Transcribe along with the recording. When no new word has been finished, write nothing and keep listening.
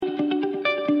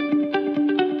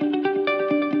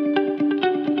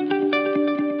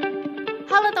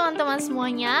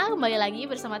semuanya, kembali lagi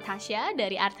bersama Tasya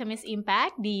dari Artemis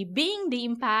Impact di Being the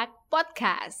Impact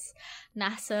Podcast.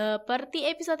 Nah, seperti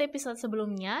episode-episode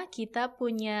sebelumnya, kita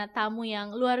punya tamu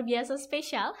yang luar biasa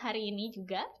spesial hari ini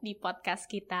juga di podcast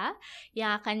kita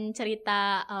yang akan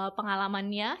cerita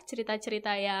pengalamannya,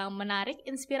 cerita-cerita yang menarik,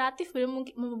 inspiratif,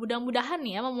 mudah-mudahan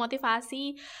ya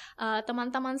memotivasi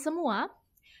teman-teman semua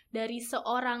dari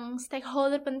seorang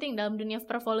stakeholder penting dalam dunia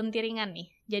pervolunteeringan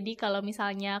nih. Jadi kalau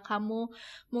misalnya kamu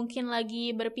mungkin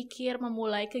lagi berpikir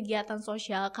memulai kegiatan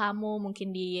sosial kamu,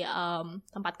 mungkin di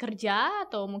tempat kerja,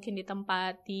 atau mungkin di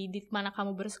tempat di mana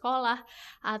kamu bersekolah,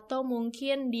 atau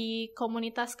mungkin di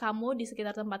komunitas kamu di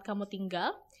sekitar tempat kamu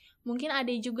tinggal, mungkin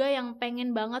ada juga yang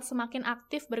pengen banget semakin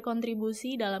aktif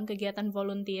berkontribusi dalam kegiatan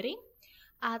volunteering,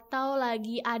 atau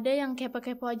lagi ada yang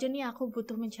kepo-kepo aja nih, aku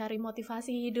butuh mencari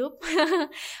motivasi hidup,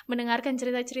 mendengarkan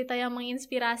cerita-cerita yang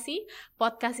menginspirasi.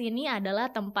 Podcast ini adalah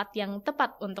tempat yang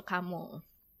tepat untuk kamu.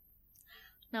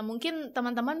 Nah, mungkin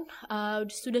teman-teman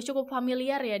sudah cukup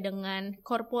familiar ya dengan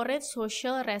Corporate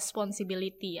Social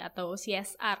Responsibility atau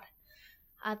CSR,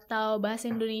 atau bahasa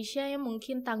Indonesia yang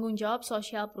mungkin tanggung jawab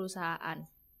sosial perusahaan.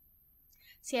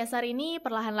 CSR ini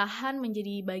perlahan-lahan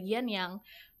menjadi bagian yang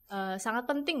sangat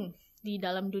penting di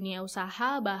dalam dunia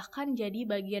usaha, bahkan jadi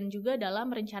bagian juga dalam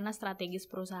rencana strategis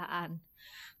perusahaan.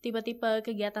 Tipe-tipe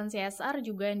kegiatan CSR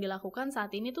juga yang dilakukan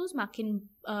saat ini tuh semakin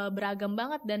beragam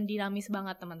banget dan dinamis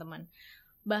banget, teman-teman.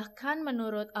 Bahkan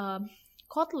menurut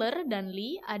Kotler dan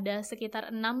Lee, ada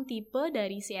sekitar 6 tipe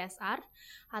dari CSR,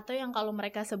 atau yang kalau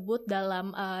mereka sebut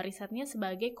dalam risetnya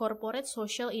sebagai Corporate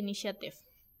Social Initiative.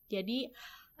 Jadi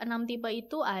 6 tipe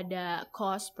itu ada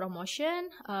Cost Promotion,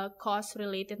 Cost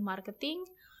Related Marketing,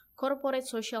 Corporate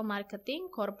Social Marketing,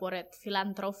 Corporate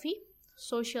Philanthropy,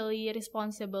 Socially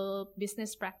Responsible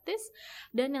Business Practice,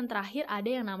 dan yang terakhir ada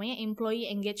yang namanya Employee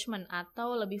Engagement,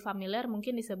 atau lebih familiar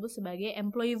mungkin disebut sebagai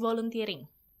Employee Volunteering.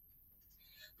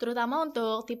 Terutama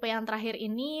untuk tipe yang terakhir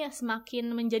ini semakin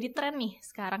menjadi tren nih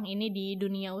sekarang ini di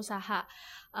dunia usaha,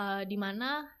 di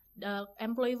mana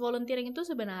Employee Volunteering itu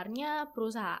sebenarnya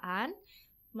perusahaan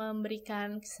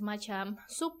memberikan semacam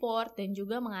support dan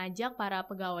juga mengajak para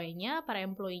pegawainya, para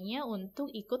employee-nya untuk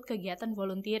ikut kegiatan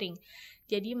volunteering.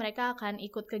 Jadi mereka akan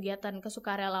ikut kegiatan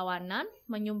kesukarelawanan,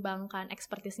 menyumbangkan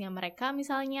ekspertisnya mereka,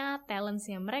 misalnya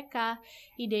talentsnya mereka,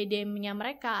 ide-idenya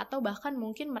mereka, atau bahkan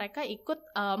mungkin mereka ikut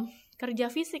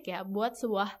kerja fisik ya, buat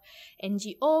sebuah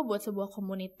NGO, buat sebuah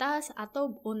komunitas,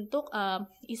 atau untuk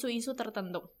isu-isu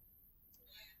tertentu.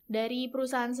 Dari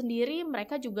perusahaan sendiri,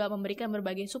 mereka juga memberikan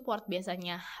berbagai support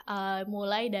biasanya,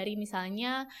 mulai dari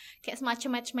misalnya kayak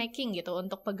semacam matchmaking gitu,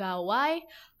 untuk pegawai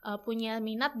punya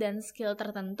minat dan skill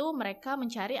tertentu, mereka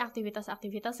mencari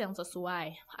aktivitas-aktivitas yang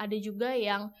sesuai. Ada juga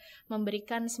yang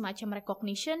memberikan semacam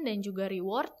recognition dan juga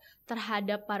reward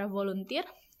terhadap para volunteer.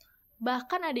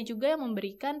 Bahkan ada juga yang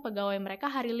memberikan pegawai mereka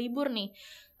hari libur nih,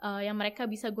 yang mereka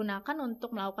bisa gunakan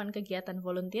untuk melakukan kegiatan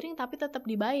volunteering tapi tetap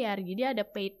dibayar. Jadi ada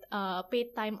paid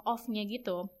time off-nya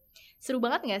gitu. Seru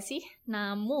banget gak sih?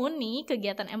 Namun nih,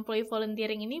 kegiatan employee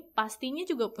volunteering ini pastinya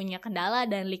juga punya kendala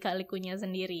dan lika-likunya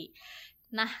sendiri.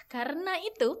 Nah, karena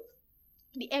itu,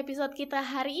 di episode kita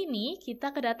hari ini,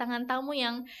 kita kedatangan tamu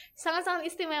yang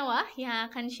sangat-sangat istimewa yang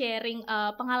akan sharing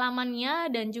pengalamannya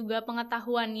dan juga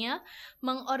pengetahuannya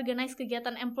mengorganize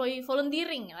kegiatan employee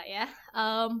volunteering lah ya,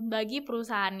 bagi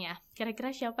perusahaannya.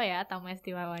 Kira-kira siapa ya tamu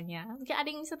istimewanya? Mungkin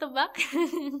ada yang bisa tebak?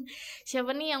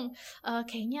 Siapa nih yang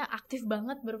kayaknya aktif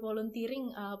banget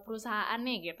bervolunteering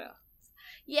perusahaannya gitu?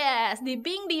 Yes, di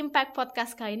Being the Impact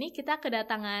Podcast kali ini kita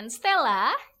kedatangan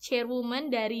Stella, chairwoman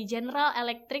dari General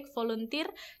Electric Volunteer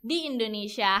di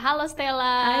Indonesia. Halo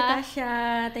Stella. Hai Tasya,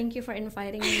 thank you for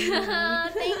inviting me.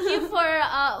 Thank you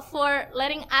for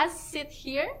letting us sit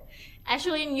here,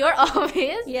 actually in your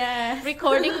office,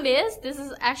 recording this. This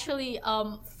is actually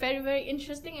very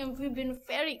interesting and we've been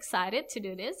very excited to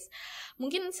do this.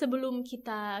 Mungkin sebelum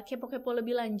kita kepo-kepo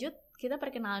lebih lanjut, kita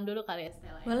perkenalan dulu kali ya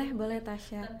Stella. Boleh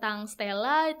Tasya. Tentang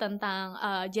Stella, tentang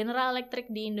General Electric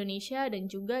di Indonesia dan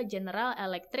juga General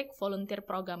Electric Volunteer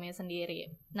Programnya sendiri.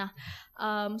 Nah,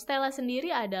 Stella sendiri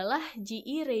adalah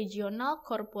GE Regional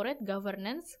Corporate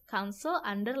Governance Council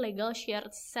under Legal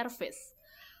Shared Service.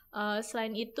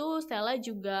 Selain itu, Stella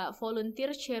juga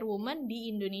volunteer chairwoman di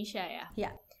Indonesia ya.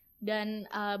 Ya. Dan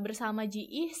bersama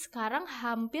GE sekarang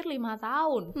hampir 5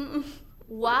 tahun.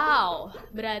 Wow,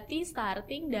 berarti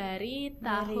starting dari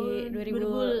tahun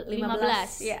 2015.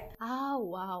 Ya.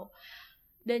 Wow.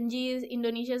 Dan di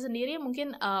Indonesia sendiri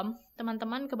mungkin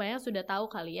teman-teman kebanyakan sudah tahu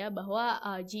kali ya bahwa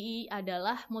GE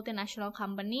adalah multinational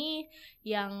company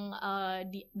yang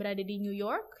berada di New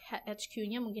York,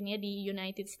 HQ-nya mungkin ya di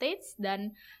United States,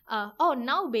 dan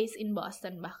now based in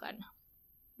Boston bahkan.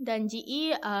 Dan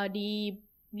GE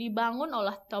dibangun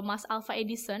oleh Thomas Alva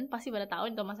Edison, pasti pada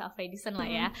tahu Thomas Alva Edison lah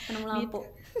ya.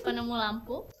 Penemu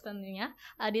lampu tentunya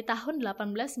di tahun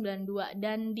 1892,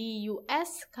 dan di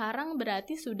US sekarang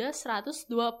berarti sudah 128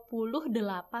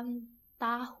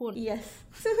 tahun. Yes.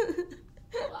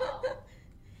 Wow.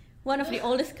 One of the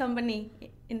oldest company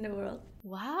in the world.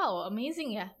 Wow,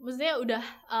 amazing ya. Maksudnya udah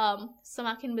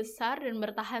semakin besar dan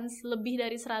bertahan lebih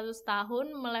dari 100 tahun,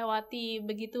 melewati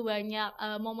begitu banyak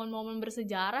momen-momen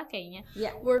bersejarah kayaknya.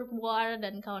 Yeah. World War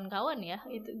dan kawan-kawan ya.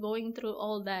 Going through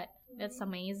all that. That's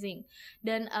amazing.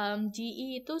 Dan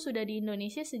GE itu sudah di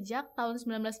Indonesia sejak tahun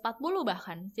 1940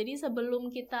 bahkan. Jadi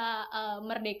sebelum kita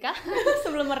merdeka,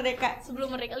 Sebelum merdeka, 5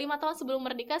 tahun sebelum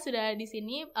merdeka sudah di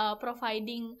sini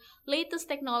providing latest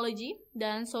technology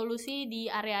dan solusi di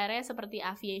area-area seperti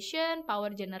aviation,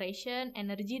 power generation,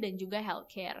 energy, dan juga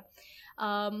healthcare.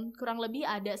 Kurang lebih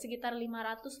ada sekitar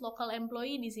 500 local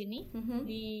employee di sini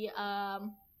di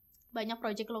banyak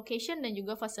project location dan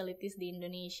juga facilities di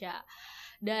Indonesia.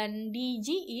 Dan di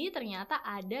GE ternyata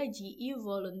ada GE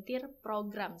Volunteer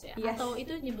Programs ya. Yes. Atau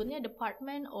itu nyebutnya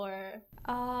department or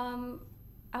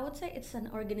I would say it's an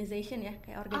organization ya,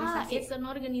 kayak organisasi. It's an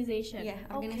organization. Yeah,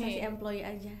 organisasi employee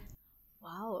aja.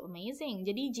 Wow, amazing.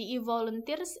 Jadi GE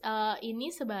Volunteers ini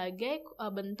sebagai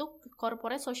bentuk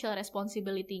corporate social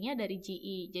responsibility-nya dari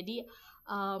GE. Jadi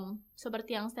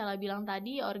seperti yang Stella bilang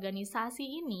tadi, organisasi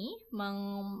ini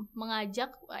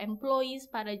mengajak employees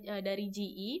dari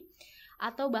GE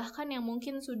atau bahkan yang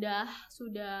mungkin sudah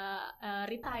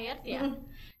retired ya,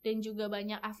 dan juga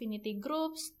banyak affinity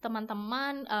groups,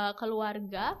 teman-teman,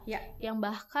 keluarga yang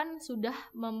bahkan sudah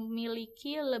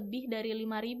memiliki lebih dari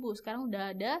 5.000, sekarang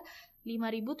udah ada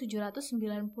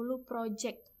 5.790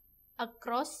 project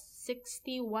across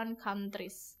 61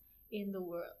 countries in the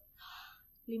world.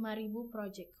 5.000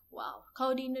 project. Wow.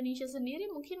 Kalau di Indonesia sendiri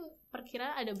mungkin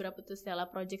perkiraan ada berapa tuh Stella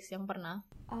projects yang pernah?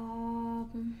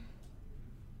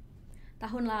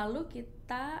 Tahun lalu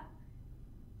kita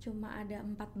cuma ada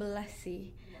 14 sih.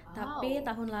 Wow. Tapi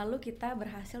tahun lalu kita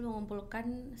berhasil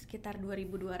mengumpulkan sekitar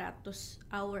 2.200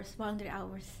 hours, volunteer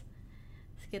hours.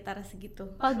 Sekitar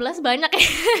segitu. 14 banyak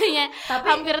ya. Tapi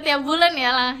hampir tiap bulan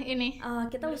ya lah ini.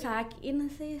 Kita usahain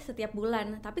sih setiap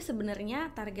bulan. Tapi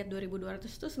sebenarnya target 2.200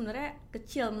 itu sebenarnya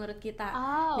kecil menurut kita.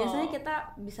 Biasanya kita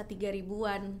bisa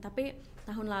 3.000-an. Tapi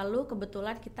tahun lalu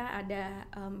kebetulan kita ada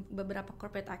beberapa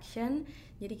corporate action.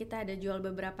 Jadi kita ada jual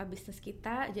beberapa bisnis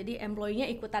kita. Jadi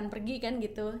employee-nya ikutan pergi kan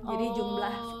gitu. Jadi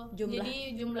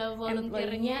jumlah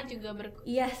volunteer-nya juga berkurang.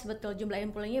 Yes, betul. Jumlah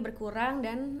employee-nya berkurang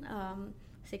dan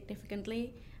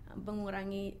significantly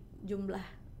mengurangi jumlah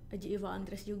GE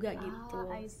volunteers juga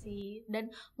gitu. I see. Dan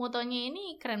motonya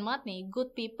ini keren banget nih,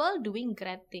 good people doing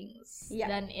great things.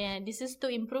 Dan this is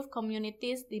to improve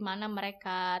communities di mana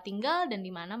mereka tinggal dan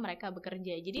di mana mereka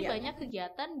bekerja. Jadi banyak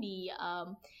kegiatan di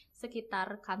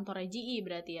sekitar kantor GE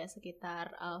berarti ya,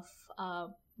 sekitar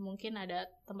mungkin ada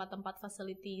tempat-tempat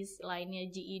facilities lainnya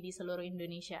GE di seluruh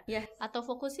Indonesia. Atau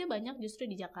fokusnya banyak justru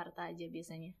di Jakarta aja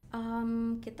biasanya?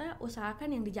 Kita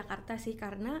usahakan yang di Jakarta sih,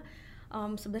 karena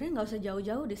sebenarnya nggak usah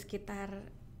jauh-jauh, di sekitar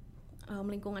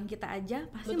lingkungan kita aja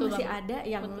pasti masih ada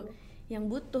yang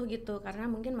butuh gitu, karena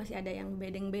mungkin masih ada yang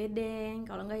bedeng-bedeng,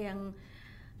 kalau nggak yang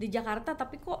di Jakarta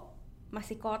tapi kok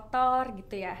masih kotor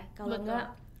gitu ya, kalau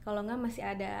nggak masih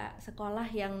ada sekolah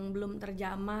yang belum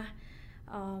terjamah.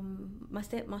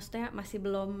 Maksudnya masih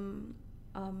belum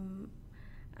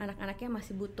anak-anaknya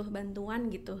masih butuh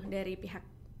bantuan gitu dari pihak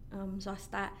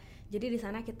swasta. Jadi di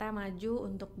sana kita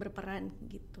maju untuk berperan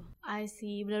gitu. I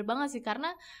see, benar banget sih,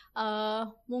 karena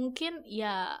mungkin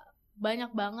ya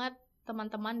banyak banget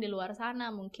teman-teman di luar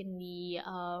sana, mungkin di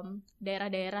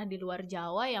daerah-daerah di luar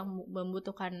Jawa yang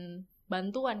membutuhkan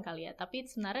bantuan kali ya. Tapi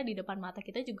sebenarnya di depan mata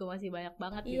kita juga masih banyak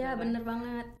banget gitu. Iya, bener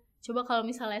banget. Coba kalau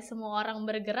misalnya semua orang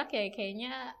bergerak ya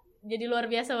kayaknya jadi luar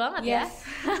biasa banget ya.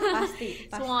 Pasti.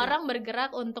 Semua orang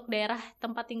bergerak untuk daerah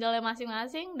tempat tinggalnya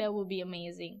masing-masing, that would be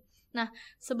amazing. Nah,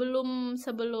 sebelum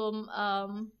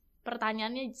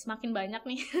pertanyaannya semakin banyak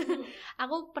nih,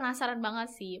 aku penasaran banget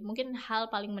sih. Mungkin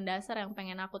hal paling mendasar yang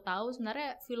pengen aku tahu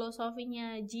sebenarnya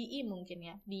filosofinya GE mungkin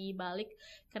ya, di balik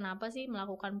kenapa sih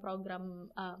melakukan program,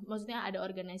 maksudnya ada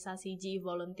organisasi GE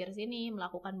Volunteers ini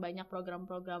melakukan banyak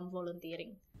program-program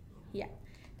volunteering. Ya,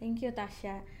 thank you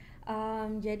Tasya.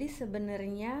 Jadi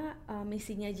sebenarnya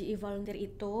misinya GE Volunteer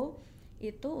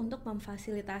itu untuk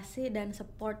memfasilitasi dan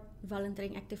support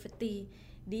volunteering activity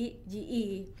di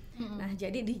GE. Nah,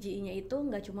 jadi di GE-nya itu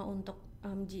nggak cuma untuk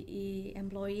GE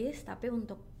employees, tapi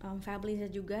untuk families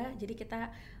juga. Jadi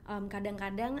kita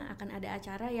kadang-kadang akan ada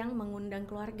acara yang mengundang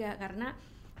keluarga, karena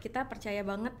kita percaya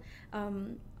banget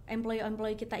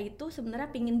employee kita itu sebenarnya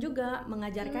pingin juga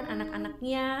mengajarkan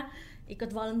anak-anaknya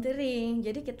ikut volunteering.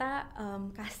 Jadi kita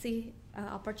kasih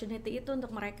opportunity itu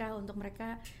untuk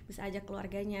mereka bisa ajak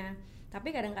keluarganya.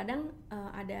 Tapi kadang-kadang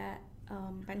ada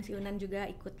pensiunan juga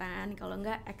ikutan, kalau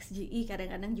enggak XGE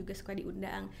kadang-kadang juga suka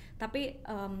diundang. Tapi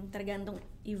tergantung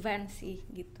event sih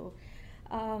gitu.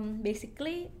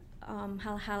 Basically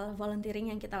hal-hal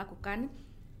volunteering yang kita lakukan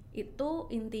itu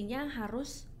intinya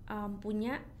harus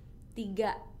punya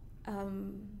tiga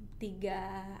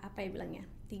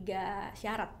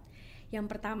syarat. Yang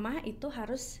pertama itu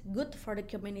harus good for the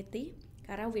community,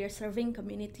 karena we are serving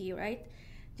community, right?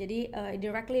 Jadi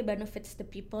directly benefits the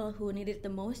people who need it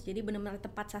the most. Jadi benar-benar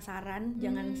tepat sasaran,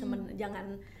 jangan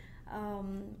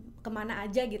kemana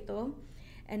aja gitu.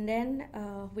 And then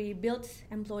we build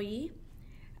employee,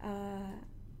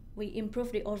 we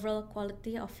improve the overall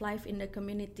quality of life in the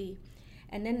community.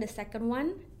 And then the second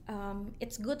one,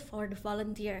 it's good for the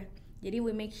volunteer. Jadi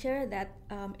we make sure that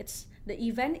the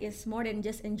event is more than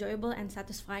just enjoyable and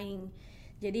satisfying.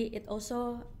 Jadi it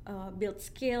also builds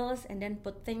skills and then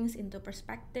put things into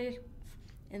perspective,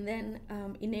 and then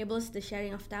enables the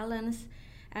sharing of talents,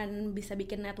 and bisa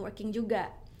bikin networking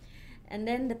juga. And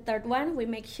then the third one, we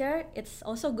make sure it's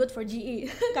also good for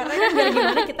GE. Karena kan biar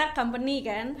gimana kita company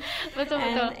kan. Betul.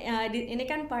 Ini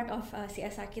kan part of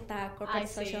CSR kita,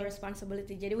 corporate social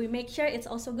responsibility. Jadi we make sure it's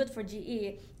also good for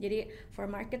GE. Jadi for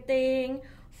marketing,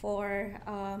 for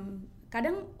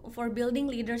kadang for building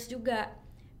leaders juga.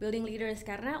 Building leaders,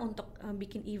 karena untuk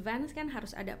bikin events kan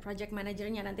harus ada project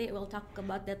manajernya. Nanti we'll talk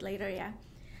about that later ya.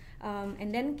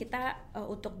 And then kita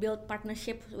untuk build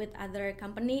partnership with other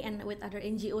company and with other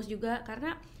NGOs juga,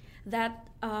 karena that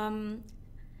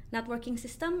networking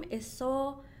system is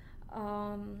so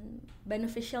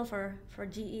beneficial for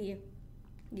GE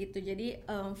gitu. Jadi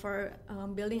for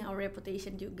building our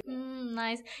reputation juga.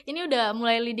 Nice. Ini udah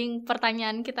mulai leading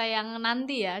pertanyaan kita yang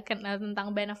nanti ya,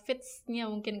 tentang benefits-nya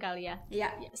mungkin kali ya.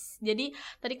 Iya. Yes. Jadi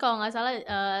tadi kalau nggak salah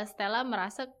Stella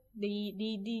merasa di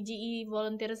GE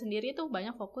volunteer sendiri tuh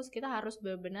banyak fokus kita harus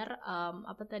benar-benar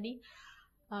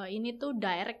ini tuh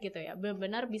direct gitu ya,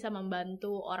 benar-benar bisa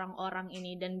membantu orang-orang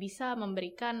ini dan bisa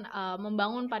memberikan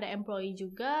membangun pada employee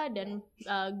juga, dan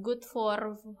good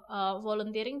for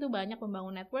volunteering tuh banyak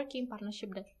membangun networking,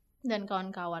 partnership dan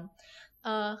kawan-kawan.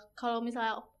 Kalau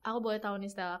misalnya aku boleh tahu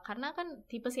nih Stella, karena kan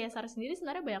tipe CSR sendiri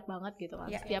sebenarnya banyak banget gitu kan.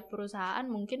 Setiap perusahaan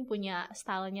mungkin punya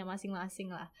stylenya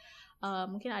masing-masing lah.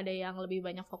 Mungkin ada yang lebih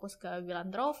banyak fokus ke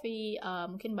filantropi,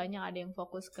 mungkin banyak ada yang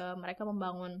fokus ke mereka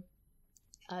membangun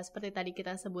seperti tadi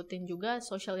kita sebutin juga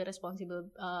socially responsible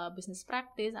business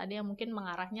practice. Ada yang mungkin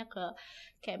mengarahnya ke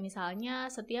kayak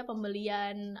misalnya setiap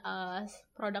pembelian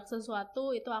produk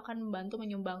sesuatu itu akan membantu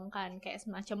menyumbangkan kayak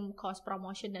semacam cost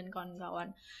promotion dan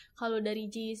kawan-kawan. Kalau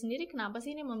dari GE sendiri kenapa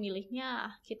sih ini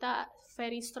memilihnya kita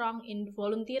very strong in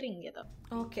volunteering gitu?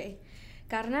 Oke.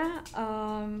 Karena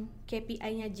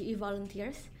KPI-nya GE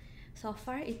Volunteers so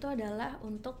far itu adalah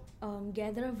untuk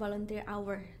gather volunteer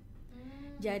hour.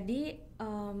 Jadi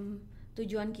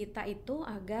tujuan kita itu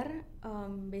agar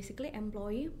basically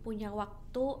employee punya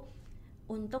waktu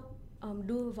untuk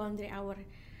do volunteer hour.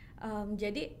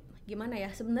 Jadi gimana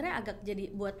ya, sebenarnya agak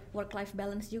jadi buat work-life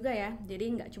balance juga ya.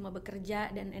 Jadi nggak cuma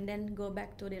bekerja and then go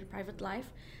back to their private life,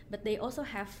 but they also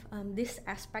have this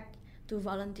aspect to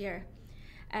volunteer.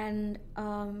 And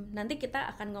nanti kita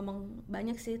akan ngomong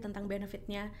banyak sih tentang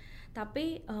benefitnya,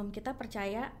 tapi kita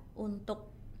percaya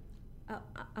untuk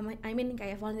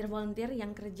kayak volunteer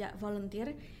yang kerja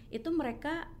volunteer itu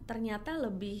mereka ternyata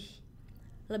lebih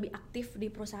aktif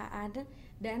di perusahaan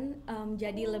dan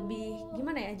jadi lebih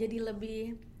gimana ya, jadi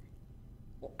lebih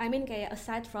kayak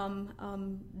aside from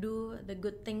do the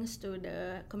good things to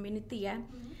the community ya,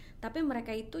 tapi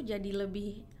mereka itu jadi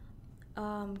lebih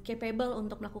capable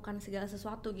untuk melakukan segala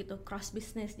sesuatu gitu, cross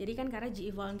business. Jadi kan karena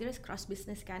GE Volunteers cross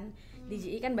business kan, di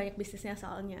GE kan banyak bisnisnya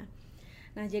soalnya.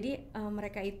 Nah jadi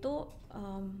mereka itu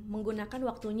menggunakan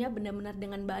waktunya benar-benar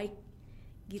dengan baik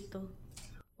gitu.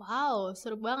 Wow,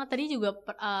 seru banget. Tadi juga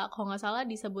kalau nggak salah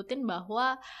disebutin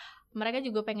bahwa mereka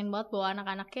juga pengen banget bawa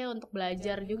anak-anaknya untuk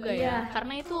belajar juga ya.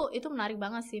 Karena itu menarik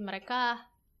banget sih. Mereka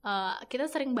kita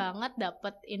sering banget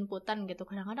dapet inputan gitu.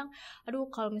 Kadang-kadang, aduh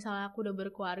kalau misalnya aku udah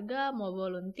berkeluarga mau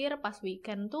volunteer pas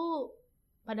weekend tuh,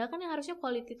 padahal kan yang harusnya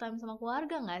quality time sama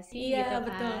keluarga nggak sih, gitu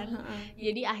kan. Betul.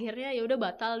 Jadi akhirnya ya udah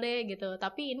batal deh gitu.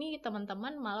 Tapi ini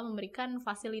teman-teman malah memberikan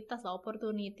fasilitas,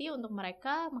 opportunity untuk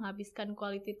mereka menghabiskan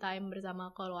quality time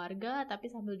bersama keluarga, tapi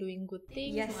sambil doing good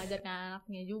things, mengajarkan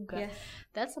anaknya juga.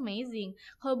 That's amazing.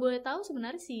 Kalau boleh tahu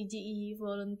sebenarnya si GE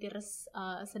Volunteers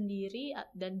sendiri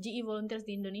dan GE Volunteers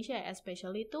di Indonesia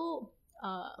especially itu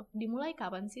dimulai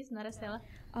kapan sih sebenarnya Stella?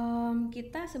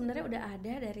 Kita sebenarnya udah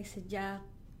ada dari sejak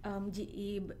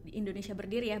GE Indonesia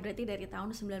berdiri ya, berarti dari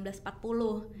tahun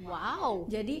 1940. Wow.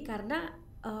 Jadi karena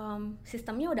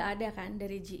sistemnya udah ada kan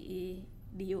dari GE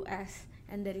di US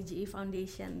and dari GE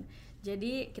Foundation.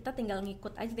 Jadi kita tinggal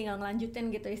ngikut aja, tinggal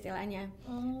ngelanjutin gitu istilahnya.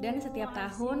 Dan setiap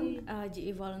tahun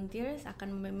GE Volunteers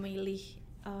akan memilih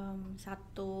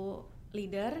satu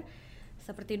leader.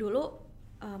 Seperti dulu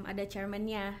ada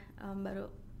chairman-nya, baru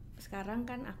sekarang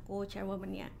kan aku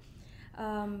chairwoman-nya.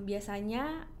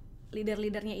 Biasanya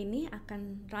leader-leadernya ini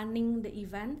akan running the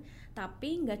event,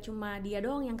 tapi nggak cuma dia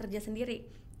doang yang kerja sendiri.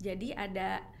 Jadi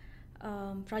ada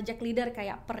project leader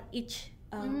kayak per each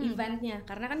eventnya.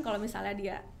 Karena kan kalau misalnya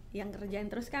dia yang kerjain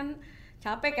terus kan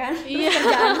capek kan, terus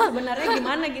kerjaan sebenarnya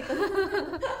gimana gitu.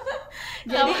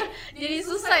 jadi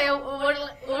susah ya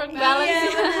work balance. Iya,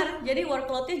 benar. Jadi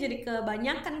workloadnya jadi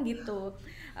kebanyakan gitu.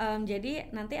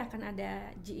 Jadi nanti akan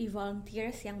ada GE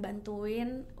Volunteers yang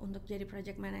bantuin untuk jadi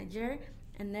project manager,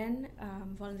 and then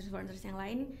volunteers yang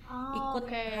lain ikut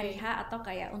hari H atau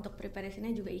kayak untuk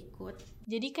preparationnya juga ikut.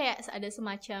 Jadi kayak ada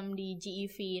semacam di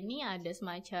GEV ini ada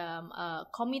semacam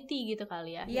committee gitu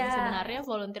kali ya. Yang sebenarnya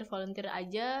volunteer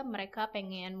aja, mereka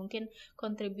pengen mungkin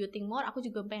contributing more, aku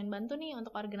juga pengen bantu nih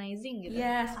untuk organizing gitu.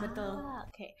 Yes, betul.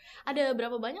 Oke. Ada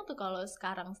berapa banyak tuh kalau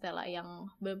sekarang Stella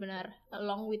yang benar-benar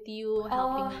along with you,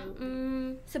 helping you?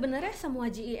 Sebenarnya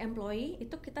semua GE employee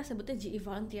itu kita sebutnya GE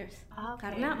volunteers.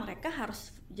 Karena mereka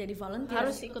harus jadi volunteer.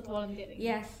 Harus ikut volunteer.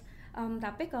 Yes.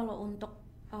 Tapi kalau untuk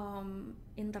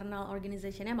internal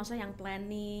organizationnya, maksudnya yang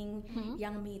planning,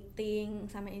 yang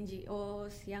meeting sama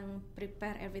NGOs, yang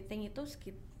prepare everything itu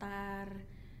sekitar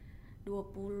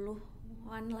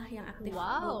 20-an lah yang aktif.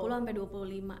 20 sampai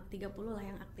 25, 30 lah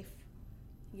yang aktif.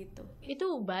 Gitu.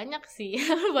 Itu banyak sih.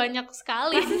 Banyak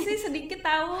sekali. Masih sih sedikit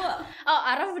tahu.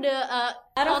 Out of the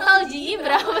total GE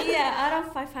berapa? Iya, out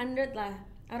of 500 lah.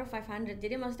 Out of 500.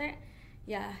 Jadi maksudnya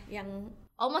ya yang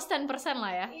almost 10%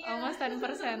 lah ya. Almost 10%.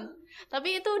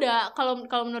 Tapi itu udah kalau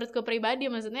menurutku pribadi,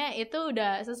 maksudnya itu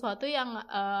udah sesuatu yang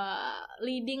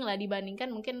leading lah dibandingkan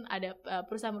mungkin ada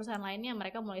perusahaan-perusahaan lainnya,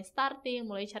 mereka mulai starting,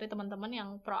 mulai cari teman-teman yang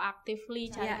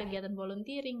proactively cari kegiatan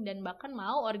volunteering dan bahkan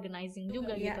mau organizing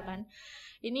juga gitu kan.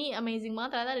 Ini amazing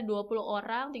banget, ternyata ada 20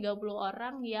 orang, 30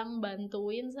 orang yang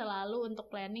bantuin selalu untuk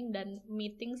planning dan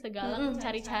meeting segala,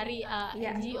 cari-cari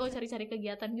NGO, cari-cari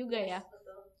kegiatan juga ya.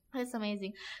 That's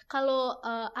amazing. Kalau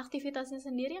aktivitasnya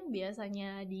sendiri yang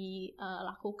biasanya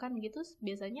dilakukan gitu,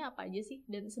 biasanya apa aja sih?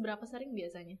 Dan seberapa sering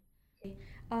biasanya?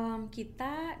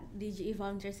 Kita di GE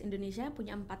Volunteers Indonesia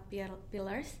punya 4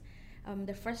 pillars.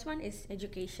 The first one is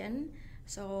education.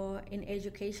 So in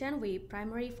education, we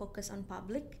primarily focus on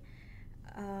public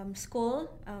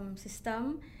school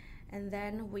system, and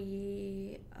then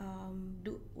we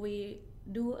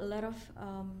do a lot of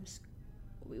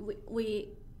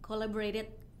we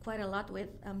collaborated quite a lot with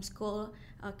school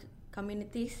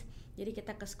communities. Jadi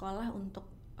kita ke sekolah untuk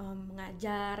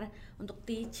mengajar, untuk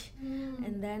teach,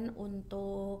 and then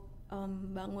untuk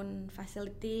bangun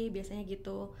facility biasanya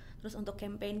gitu. Terus untuk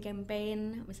campaign,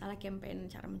 misalnya campaign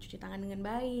cara mencuci tangan dengan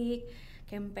baik,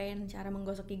 campaign cara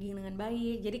menggosok gigi dengan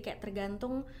baik. Jadi kayak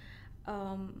tergantung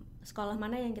sekolah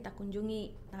mana yang kita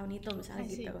kunjungi tahun itu misalnya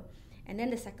gitu. And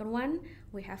then the second one,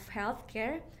 we have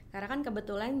healthcare. Karena kan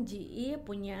kebetulan GE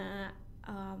punya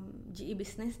GE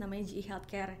business namanya GE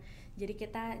Healthcare. Jadi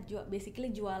kita basically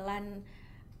jualan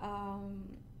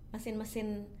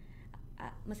mesin-mesin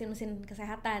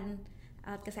kesehatan,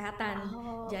 alat kesehatan.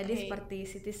 Jadi seperti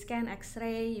CT scan,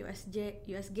 X-ray,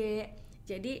 USG.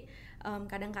 Jadi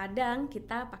kadang-kadang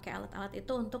kita pakai alat-alat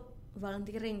itu untuk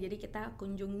volunteering. Jadi kita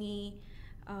kunjungi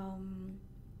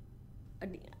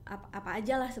apa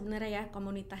aja lah sebenarnya ya,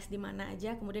 komunitas di mana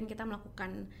aja. Kemudian kita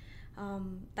melakukan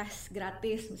tes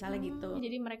gratis misalnya gitu.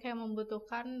 Jadi mereka yang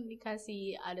membutuhkan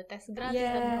dikasih ada tes gratis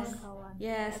dan kawan-kawan.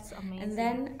 Yes. And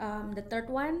then the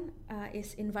third one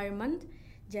is environment.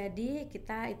 Jadi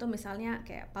kita itu misalnya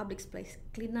kayak public place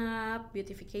cleanup,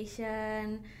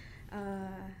 beautification,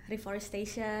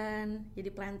 reforestation, jadi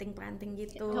planting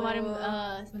gitu. Kemarin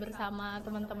bersama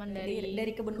teman-teman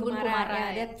dari Kebun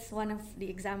Kumara. Yeah, that's one of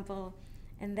the example.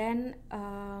 And then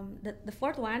the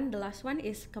fourth one, the last one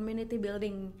is community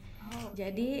building.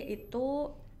 Jadi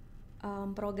itu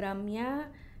programnya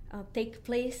take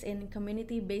place in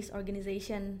community-based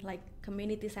organization like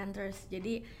community centers.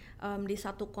 Jadi di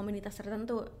satu komunitas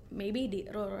tertentu, maybe di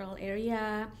rural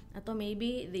area atau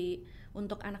maybe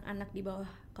untuk anak-anak di bawah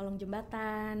kolong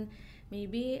jembatan,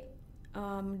 maybe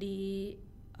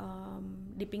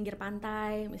di pinggir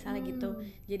pantai misalnya gitu.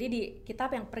 Jadi kita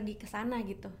yang pergi ke sana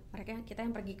gitu. Kita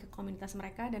yang pergi ke komunitas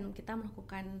mereka dan kita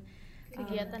melakukan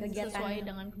kegiatan sesuai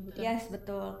dengan kebutuhan. Yes,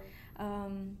 betul.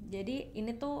 Jadi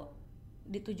ini tuh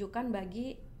ditujukan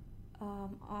bagi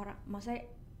maksudnya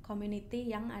community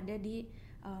yang ada di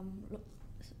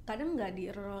kadang nggak di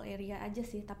rural area aja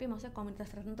sih, tapi maksudnya komunitas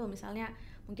tertentu, misalnya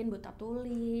mungkin buta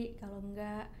tuli, kalau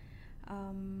enggak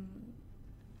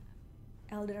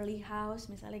elderly house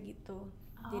misalnya gitu.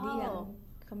 Jadi yang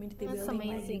community building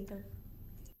kayak gitu.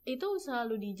 Itu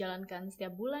selalu dijalankan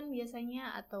setiap bulan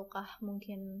biasanya ataukah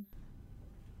mungkin?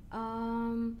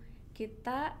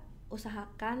 Kita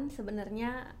usahakan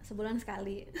sebenarnya sebulan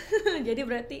sekali. Jadi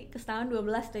berarti setahun 12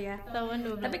 tuh ya. Setahun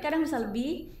 12. Tapi kadang bisa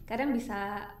lebih, kadang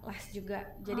bisa less juga.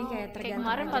 Jadi kayak tergantung.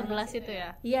 Kayak kemarin 14 itu ya?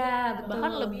 Iya, betul.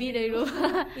 Bahkan lebih dari dulu.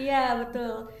 Iya,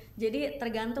 betul. Jadi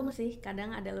tergantung sih,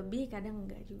 kadang ada lebih, kadang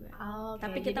enggak juga.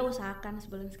 Tapi kita usahakan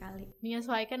sebulan sekali.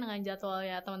 Menyesuaikan dengan jadwal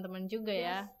ya teman-teman juga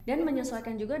ya. Dan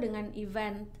menyesuaikan juga dengan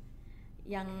event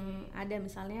yang ada,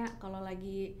 misalnya kalau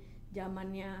lagi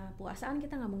zamannya puasaan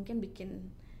kita nggak mungkin bikin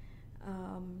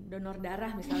donor darah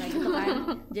misalnya gitu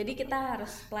kan. Jadi kita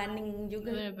harus planning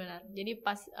juga. Benar-benar. Jadi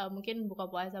pas mungkin buka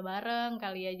puasa bareng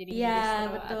kali ya, jadi iya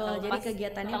betul. Jadi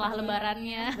kegiatannya setelah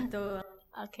lebarannya. Betul.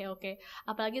 Oke.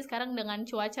 Apalagi sekarang dengan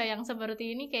cuaca yang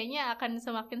seperti ini kayaknya akan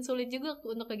semakin sulit juga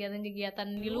untuk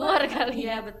kegiatan-kegiatan di luar kali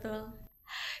ya. Iya betul.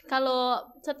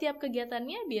 Kalau setiap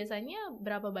kegiatannya biasanya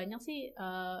berapa banyak sih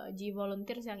GE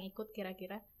Volunteers yang ikut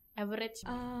kira-kira? Average?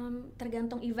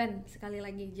 Tergantung event sekali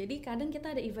lagi. Jadi kadang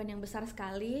kita ada event yang besar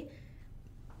sekali,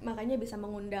 makanya bisa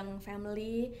mengundang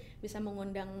family, bisa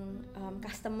mengundang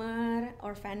customer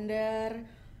or vendor,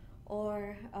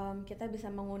 or kita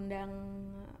bisa mengundang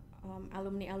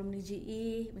alumni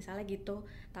GE misalnya gitu.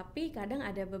 Tapi kadang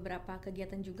ada beberapa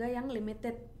kegiatan juga yang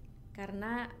limited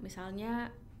karena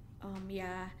misalnya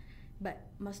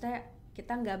maksudnya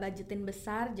kita nggak budgetin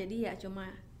besar, jadi ya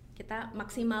cuma kita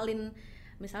maksimalin.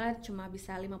 Misalnya cuma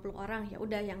bisa 50 orang, ya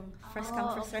udah yang first come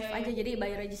first serve aja, jadi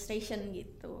by registration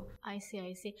gitu. I see.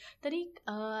 Tadi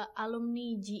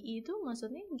alumni GE itu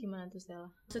maksudnya gimana tuh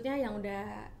Stella? Maksudnya yang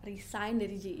udah resign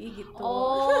dari GE gitu.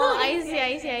 I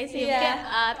see. Mungkin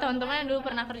teman-teman yang dulu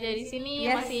pernah kerja di sini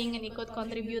masih ingin ikut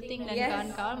contributing dan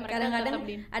kawan-kawan mereka kadang-kadang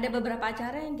tetap ada beberapa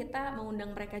acara yang kita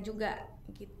mengundang mereka juga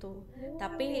gitu.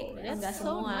 Tapi enggak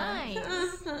semua. Nice.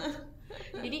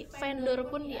 Jadi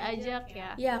vendor pun diajak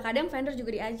ya? Ya, kadang vendor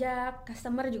juga diajak,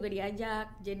 customer juga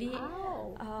diajak. Jadi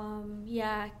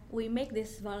we make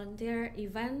this volunteer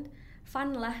event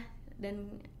fun lah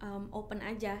dan open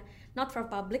aja. Not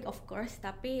for public of course,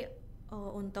 tapi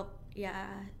untuk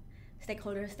ya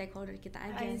stakeholder kita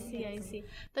aja. I see.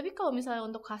 Tapi kalau misalnya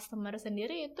untuk customer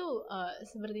sendiri itu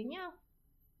sepertinya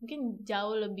mungkin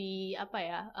jauh lebih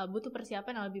butuh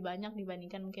persiapan yang lebih banyak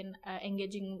dibandingkan mungkin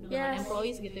engaging dengan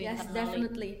employees gitu ya. Yes,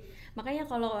 definitely. Makanya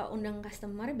kalau undang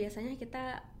customer biasanya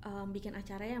kita bikin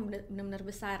acara yang benar-benar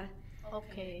besar.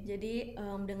 Oke. Jadi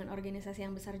dengan organisasi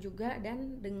yang besar juga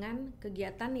dan dengan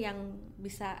kegiatan yang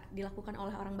bisa dilakukan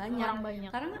oleh orang banyak.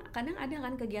 Karena kadang ada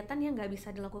kan kegiatan yang nggak bisa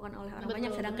dilakukan oleh orang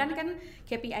banyak. Sedangkan kan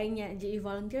KPI-nya GE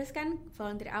Volunteers kan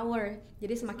volunteer hour.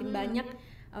 Jadi semakin banyak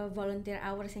volunteer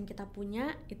hours yang kita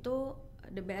punya, itu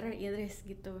the better it is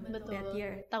gitu. That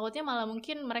year. Takutnya malah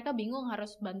mungkin mereka bingung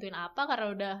harus bantuin apa karena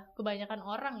udah kebanyakan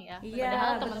orang ya. Iya,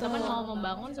 padahal teman-teman mau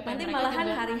membangun supaya nanti mereka malahan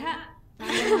juga hari H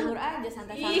nganggur aja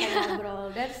santai-santai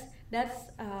ngobrol. That's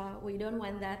we don't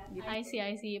want that gitu. I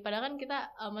see. Padahal kan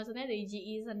kita maksudnya dari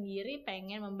GE sendiri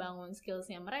pengen membangun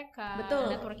skillsnya mereka,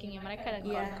 networkingnya mereka dan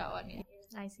kawan-kawannya.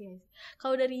 I see.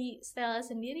 Kalau dari Stella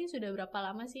sendiri sudah berapa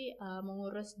lama sih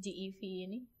mengurus GEV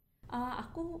ini?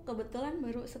 Aku kebetulan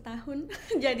baru setahun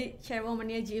jadi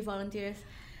chairwoman-nya GE Volunteers.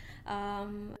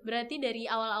 Berarti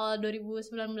dari awal-awal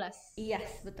 2019?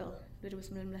 Yes, betul.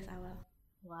 2019 awal.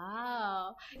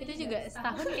 Wow, itu juga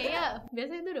setahun kayaknya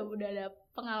biasanya itu udah ada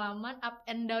pengalaman up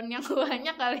and down yang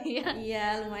banyak kali ya. Iya,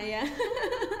 lumayan.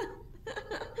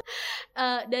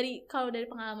 Kalau dari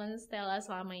pengalaman Stella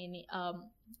selama ini,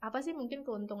 apa sih mungkin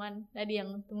keuntungan tadi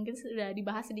yang mungkin sudah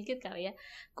dibahas sedikit kali ya,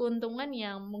 keuntungan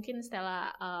yang mungkin Stella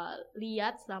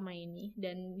lihat selama ini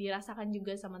dan dirasakan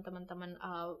juga sama teman-teman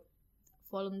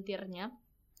volunteernya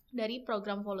dari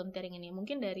program volunteering ini,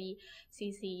 mungkin dari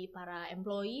sisi para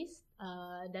employees,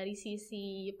 dari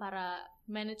sisi para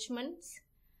management,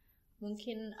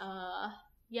 mungkin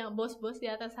yang bos-bos di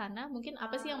atas sana, mungkin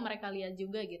apa sih yang mereka lihat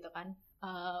juga gitu kan,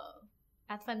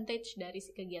 advantage dari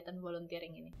si kegiatan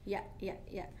volunteering ini? Ya.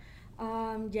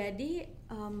 Jadi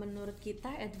menurut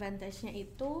kita advantage-nya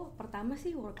itu pertama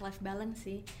sih work-life balance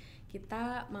sih.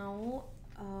 Kita mau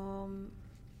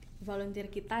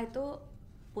volunteer kita itu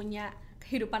punya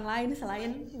kehidupan lain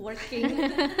selain working,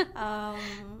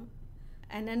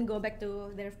 and then go back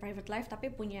to their private life, tapi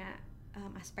punya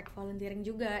aspek volunteering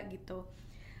juga gitu.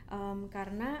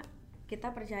 Karena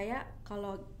kita percaya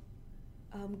kalau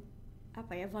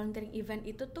volunteering event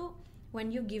itu tuh when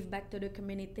you give back to the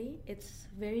community, it's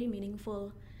very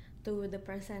meaningful to the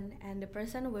person, and the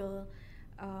person will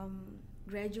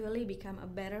gradually become a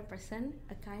better person,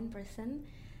 a kind person,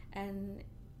 and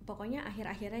pokoknya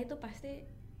akhir-akhirnya itu pasti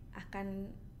akan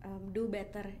do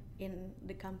better in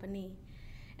the company.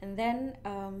 And then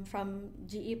from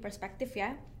GE perspective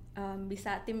ya,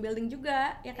 bisa team building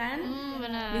juga ya kan,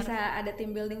 benar. Bisa ada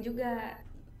team building juga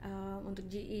untuk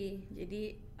GE.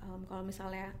 Jadi kalau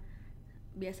misalnya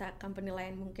biasa company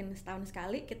lain mungkin setahun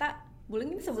sekali, kita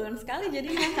bullying ini sebulan sekali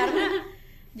jadinya karena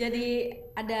jadi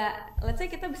ada, let's say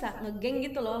kita bisa ngegeng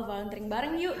gitu loh, volunteering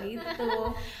bareng yuk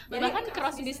gitu. Jadi bahkan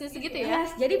cross business gitu ya.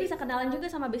 Yes, jadi bisa kenalan juga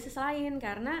sama bisnis lain,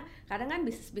 karena kadang kan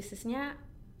bisnisnya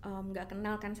nggak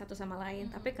kenal kan satu sama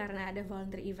lain, tapi karena ada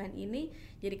volunteer event ini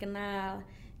jadi kenal,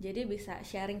 jadi bisa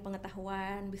sharing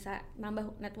pengetahuan, bisa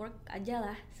nambah network aja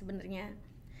lah sebenarnya.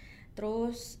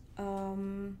 Terus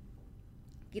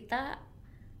kita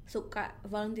suka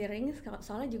volunteering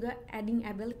soalnya juga adding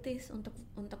abilities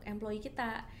untuk employee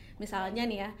kita. Misalnya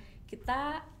nih ya,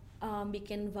 kita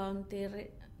bikin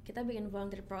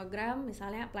volunteer program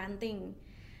misalnya planting.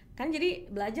 Kan jadi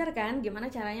belajar kan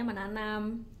gimana caranya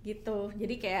menanam gitu.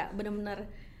 Jadi kayak benar-benar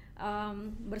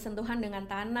bersentuhan dengan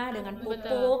tanah, dengan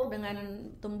pupuk, dengan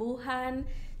tumbuhan.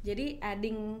 Jadi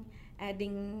adding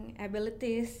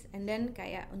abilities, and then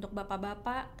kayak untuk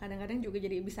bapak-bapak kadang-kadang juga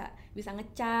jadi bisa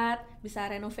ngecat, bisa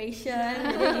renovation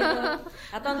jadi gitu.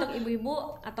 Atau untuk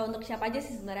ibu-ibu atau untuk siapa aja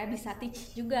sih sebenarnya bisa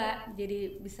teach juga,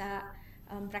 jadi bisa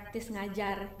praktis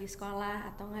ngajar di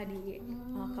sekolah atau nggak di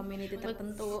community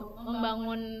tertentu,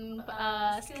 membangun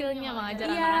skillnya mengajar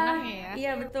anak-anaknya ya.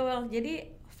 Iya betul, jadi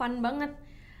fun banget.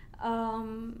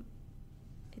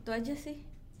 Itu aja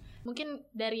sih. Mungkin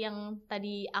dari yang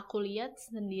tadi aku lihat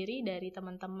sendiri dari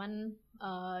teman-teman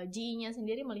GE-nya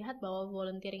sendiri melihat bahwa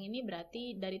volunteering ini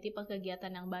berarti dari tipe kegiatan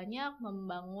yang banyak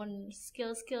membangun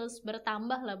skills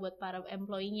bertambah lah buat para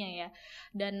employee-nya ya,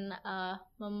 dan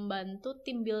membantu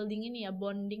team building ini ya,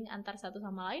 bonding antar satu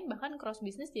sama lain, bahkan cross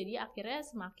business, jadi akhirnya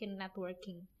semakin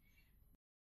networking.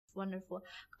 Wonderful.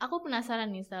 Aku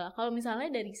penasaran nih Stella, kalau misalnya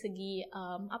dari segi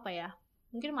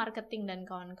mungkin marketing dan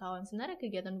kawan-kawan, sebenarnya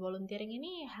kegiatan volunteering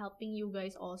ini helping you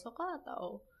guys also kah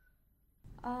atau?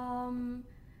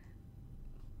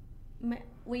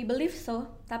 We believe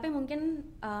so, tapi mungkin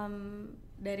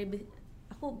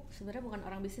aku sebenarnya bukan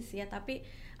orang bisnis ya, tapi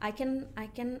I can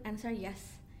answer yes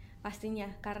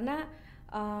pastinya, karena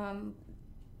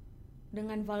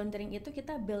dengan volunteering itu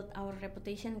kita build our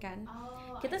reputation kan.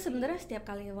 Kita sebenarnya setiap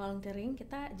kali volunteering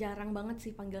kita jarang banget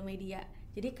sih panggil media.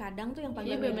 Jadi kadang tuh yang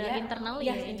panggil media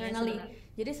internally.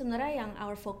 Jadi sebenarnya yang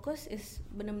our focus is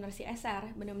benar-benar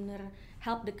CSR, benar-benar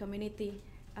help the community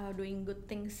doing good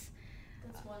things.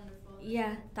 That's wonderful.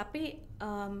 Iya, tapi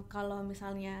kalau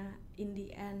misalnya in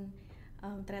the end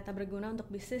ternyata berguna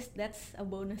untuk bisnis, that's a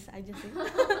bonus aja sih.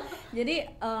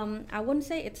 Jadi I won't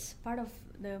say it's part of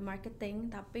the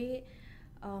marketing, tapi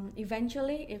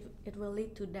eventually it will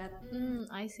lead to that.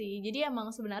 I see. Jadi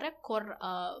emang sebenarnya core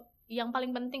yang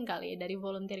paling penting kali ya dari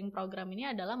volunteering program ini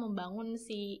adalah membangun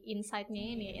si insight-nya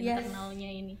ini, internalnya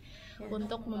ini,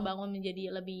 untuk membangun menjadi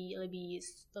lebih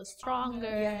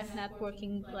stronger,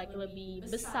 networking like lebih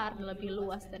besar, lebih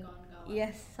luas dan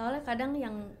soalnya kadang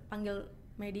yang panggil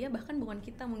media bahkan bukan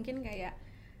kita, mungkin kayak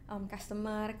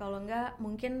customer, kalau enggak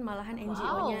mungkin malahan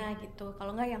NGO-nya gitu,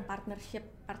 kalau enggak yang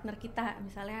partner kita,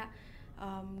 misalnya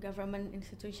government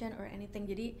institution or anything.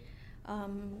 Jadi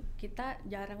kita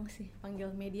jarang sih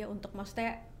panggil media untuk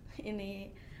maksudnya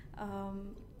ini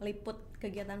liput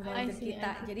kegiatan volunteer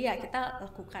kita. Jadi ya kita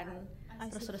lakukan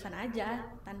terus-terusan aja,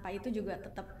 tanpa itu juga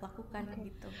tetap lakukan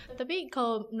gitu. Tapi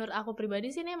kalau menurut aku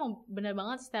pribadi sih ini emang benar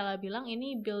banget Stella bilang,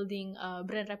 ini building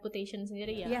brand reputation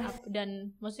sendiri ya.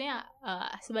 Dan maksudnya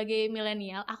sebagai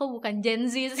milenial, aku bukan Gen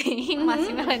Z sih,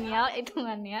 masih milenial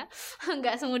hitungannya,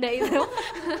 nggak semudah itu.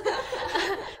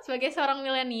 Sebagai seorang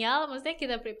milenial, maksudnya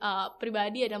kita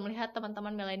pribadi ada melihat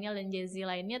teman-teman milenial dan Gen Z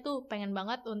lainnya tuh pengen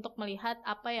banget untuk melihat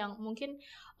apa yang mungkin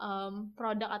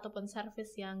produk ataupun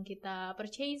service yang kita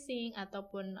purchasing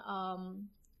ataupun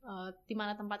di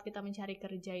mana tempat kita mencari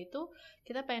kerja itu,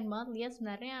 kita pengen banget lihat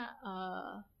sebenarnya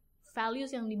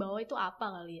values yang dibawa itu apa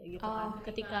kali ya gitu kan.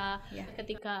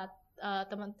 Ketika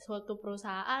suatu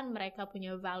perusahaan mereka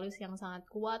punya values yang sangat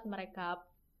kuat, mereka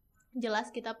jelas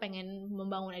kita pengen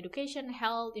membangun education,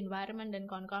 health, environment, dan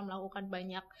kawan-kawan melakukan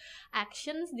banyak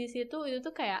actions di situ, itu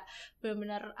tuh kayak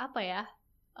benar-benar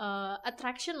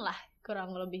attraction lah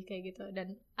kurang lebih kayak gitu.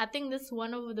 Dan I think that's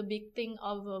one of the big thing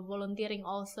of volunteering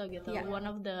also gitu, one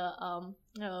of the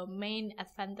main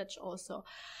advantage also.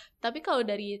 Tapi kalau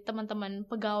dari teman-teman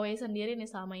pegawai sendiri nih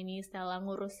selama ini Stella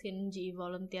ngurusin GE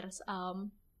Volunteers,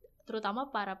 terutama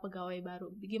para pegawai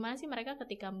baru, gimana sih mereka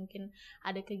ketika mungkin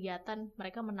ada kegiatan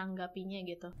mereka menanggapinya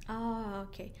gitu?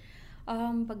 Oke.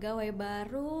 Pegawai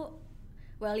baru,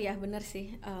 well ya bener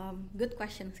sih, good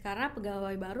question. Karena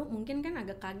pegawai baru mungkin kan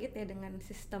agak kaget ya dengan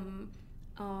sistem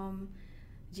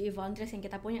GE Volunteers yang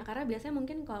kita punya. Karena biasanya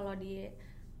mungkin kalau di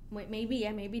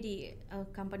maybe di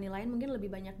company lain mungkin lebih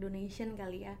banyak donation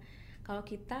kali ya. Kalau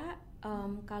kita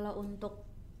kalau untuk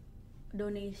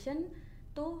donation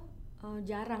tuh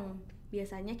jarang.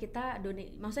 Biasanya kita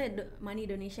maksudnya money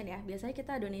donation ya. Biasanya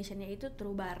kita donationnya itu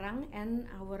through barang and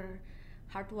our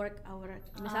hard work,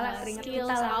 misalnya keringat kita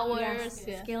lah,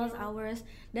 skills hours,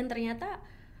 dan ternyata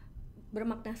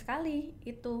bermakna sekali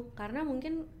itu, karena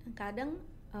mungkin kadang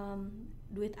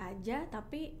duit aja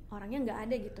tapi orangnya nggak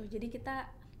ada gitu, jadi kita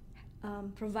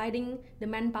providing the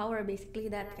manpower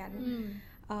basically that kan.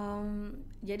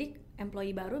 Jadi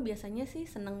employee baru biasanya sih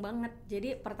seneng banget.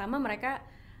 Jadi pertama mereka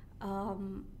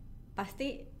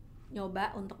pasti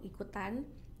nyoba untuk ikutan,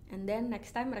 and then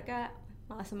next time mereka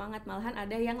malah semangat, malahan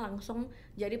ada yang langsung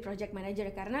jadi project manager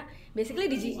karena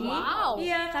basically di GE.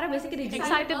 Iya, karena basically di GE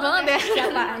excited banget ya.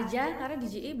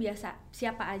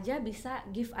 Siapa aja bisa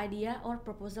give idea or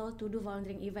proposal to do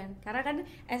volunteering event. Karena kan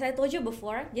as I told you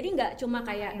before, jadi nggak cuma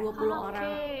kayak 20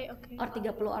 orang or 30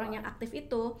 orang yang aktif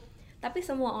itu, tapi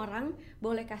semua orang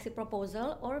boleh kasih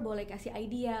proposal or boleh kasih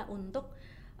idea untuk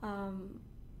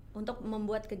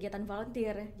membuat kegiatan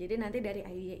volunteer. Jadi nanti dari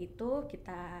idea itu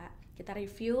kita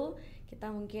review, kita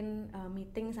mungkin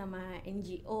meeting sama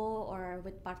NGO or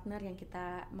with partner yang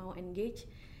kita mau engage,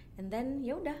 and then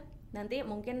ya udah nanti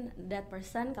mungkin that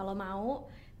person kalau mau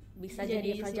bisa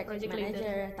jadi project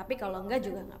manager, tapi kalau enggak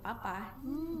juga nggak apa-apa.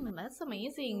 That's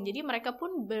amazing. Jadi mereka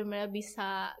pun benar-benar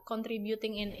bisa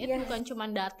contributing in it, bukan cuma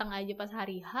datang aja pas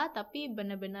hari H, tapi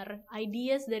benar-benar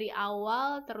ideas dari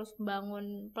awal, terus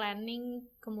bangun planning,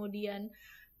 kemudian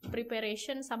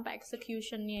preparation sampai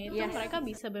executionnya itu mereka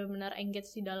bisa benar-benar engage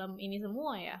di dalam ini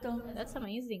semua ya. That's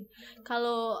amazing.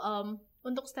 Kalau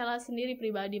untuk Stella sendiri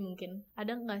pribadi mungkin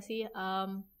ada nggak sih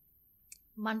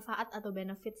manfaat atau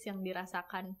benefits yang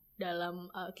dirasakan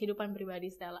dalam kehidupan pribadi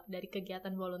Stella dari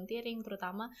kegiatan volunteering,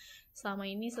 terutama selama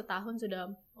ini setahun sudah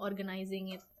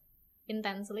organizing it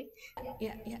intensely?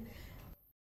 Ya.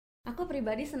 Aku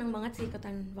pribadi seneng banget sih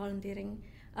ikutan volunteering.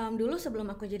 Dulu sebelum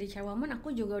aku jadi chairwoman,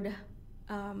 aku juga udah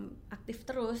aktif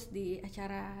terus di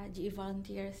acara GE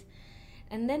Volunteers,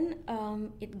 and then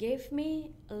it gave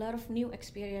me a lot of new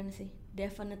experience sih,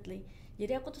 definitely.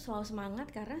 Jadi aku tuh selalu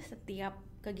semangat karena setiap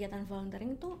kegiatan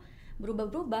volunteering tuh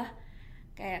berubah-berubah.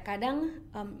 Kayak kadang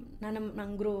nanam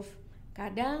mangrove,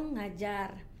 kadang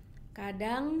ngajar,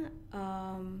 kadang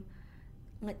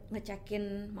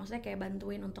ngecekin, maksudnya kayak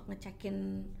bantuin untuk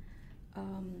ngecekin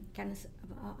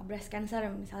breast cancer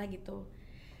misalnya gitu.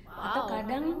 Atau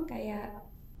kadang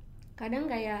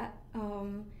kayak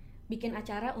bikin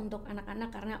acara untuk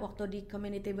anak-anak, karena waktu di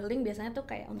community building biasanya tuh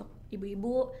kayak untuk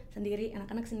ibu-ibu sendiri,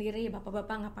 anak-anak sendiri,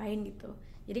 bapak-bapak ngapain gitu.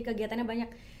 Jadi kegiatannya banyak.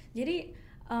 Jadi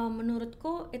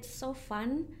menurutku it's so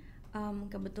fun.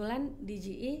 Kebetulan di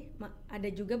GE ada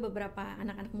juga beberapa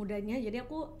anak-anak mudanya, jadi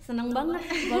aku seneng banget.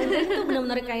 Volunteer itu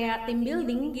benar-benar kayak team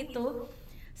building gitu,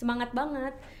 semangat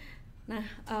banget. Nah,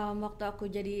 waktu aku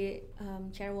jadi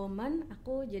chairwoman,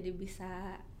 aku jadi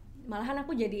malahan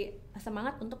aku jadi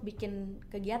semangat untuk bikin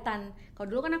kegiatan. Kalau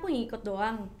dulu kan aku ngikut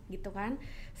doang gitu kan.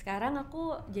 Sekarang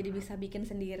aku jadi bisa bikin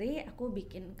sendiri, aku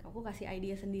kasih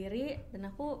idea sendiri, dan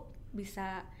aku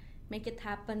bisa make it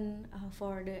happen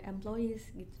for the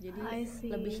employees gitu. Jadi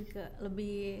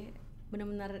lebih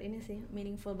benar-benar ini sih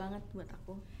meaningful banget buat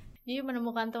aku. Jadi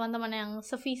menemukan teman-teman yang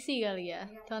sevisi kali ya,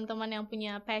 teman-teman yang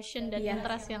punya passion dan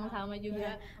interest yang sama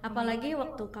juga. Apalagi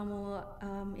waktu kamu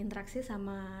interaksi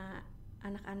sama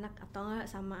anak-anak atau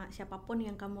sama siapapun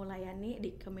yang kamu layani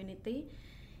di community,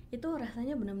 itu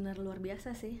rasanya benar-benar luar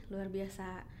biasa sih, luar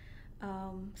biasa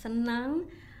senang,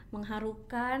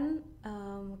 mengharukan.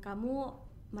 Kamu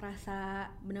merasa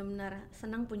benar-benar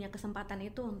senang punya kesempatan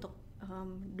itu untuk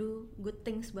do good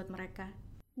things buat mereka.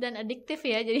 Dan adiktif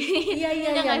ya, jadi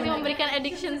nggak sih memberikan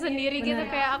addiction sendiri gitu,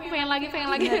 kayak aku pengen lagi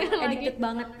addicted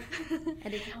banget.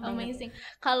 Amazing.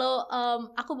 Kalau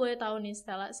aku boleh tahu nih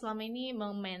Stella, selama ini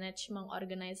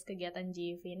mengorganize kegiatan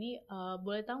GEV ini,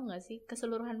 boleh tahu nggak sih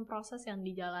keseluruhan proses yang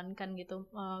dijalankan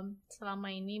gitu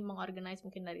selama ini mengorganize,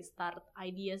 mungkin dari start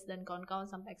ideas dan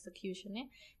kawan-kawan sampai executionnya,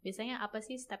 biasanya apa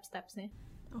sih step-stepsnya?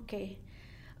 Oke.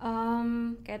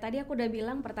 Kayak tadi aku udah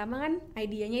bilang, pertama kan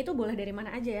idenya itu boleh dari mana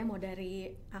aja ya, mau dari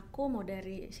aku, mau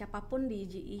dari siapapun di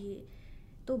GE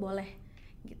itu boleh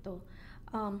gitu.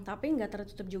 Tapi nggak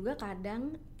tertutup juga,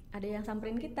 kadang ada yang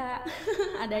samperin kita,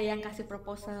 ada yang kasih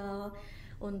proposal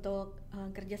untuk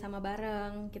kerja sama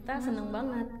bareng. Kita seneng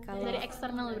banget kalau dari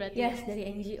eksternal berarti. Yes, dari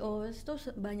NGOs tuh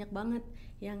banyak banget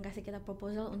yang kasih kita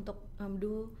proposal untuk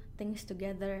do things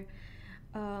together.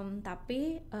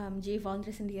 Tapi GE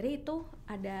Voluntary sendiri itu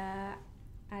ada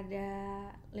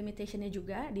limitationnya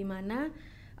juga, di mana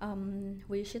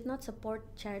we should not support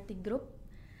charity group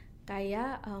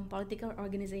kayak political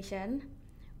organization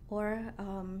or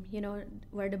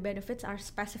where the benefits are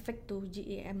specific to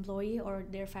GE employee or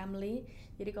their family.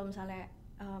 Jadi kalau misalnya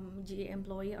GE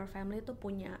employee or family itu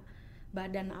punya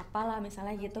badan apalah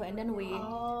misalnya gitu, and then we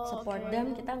support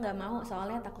them, kita nggak mau,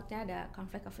 soalnya takutnya ada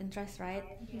conflict of interest, right?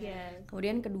 Yes.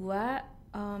 Kemudian kedua,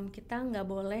 kita nggak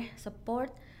boleh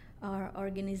support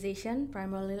organization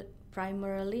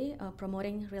primarily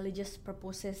promoting religious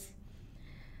purposes.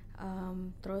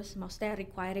 Terus maksudnya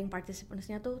requiring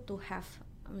participants-nya tuh to have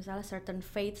misalnya certain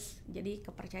faiths, jadi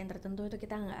kepercayaan tertentu itu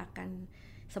kita nggak akan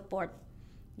support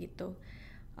gitu.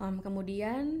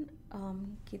 Kemudian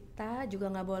kita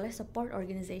juga nggak boleh support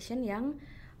organization yang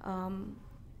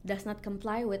does not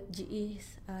comply with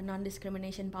GE's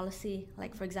non-discrimination policy.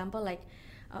 Like for example, like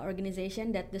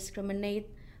organization that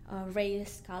discriminate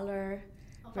race, color,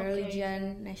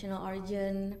 religion, national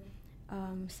origin,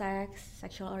 sex,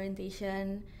 sexual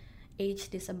orientation,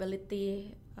 age,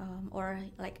 disability, or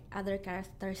like other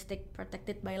characteristic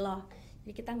protected by law.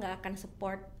 Jadi kita nggak akan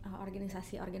support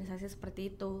organisasi-organisasi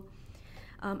seperti itu.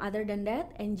 Other than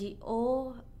that,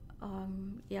 NGO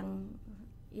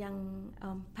yang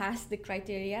pass the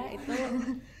criteria itu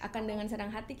akan dengan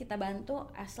senang hati kita bantu,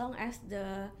 as long as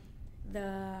the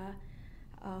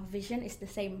vision is the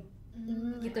same,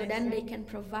 gitu, dan they can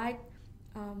provide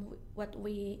what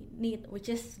we need, which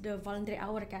is the voluntary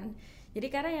hour kan. Jadi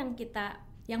karena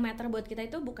yang matter buat kita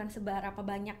itu bukan seberapa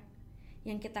banyak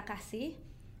yang kita kasih,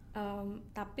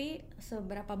 tapi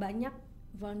seberapa banyak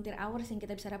volunteer hours yang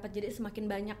kita bisa dapat. Jadi semakin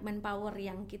banyak manpower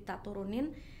yang kita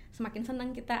turunin, semakin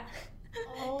senang kita.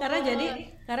 karena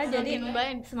jadi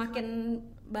semakin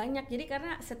banyak. Jadi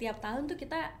karena setiap tahun tuh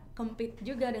kita compete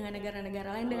juga dengan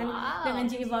negara-negara lain, dengan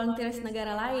GE Volunteers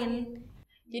negara lain.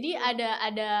 Jadi ada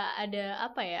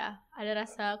apa ya? Ada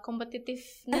rasa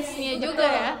competitiveness-nya juga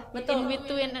ya, betul. In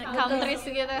between countries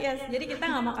gitu. Yes, jadi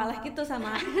kita nggak mau kalah gitu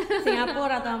sama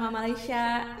Singapura atau sama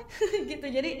Malaysia gitu.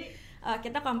 Jadi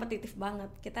kita kompetitif banget,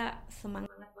 kita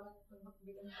semangat banget untuk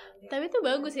bikin. Tapi itu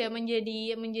bagus ya,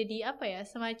 menjadi apa ya,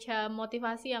 semacam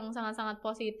motivasi yang sangat-sangat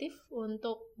positif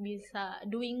untuk bisa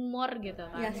doing more gitu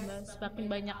kan. Yes. Semakin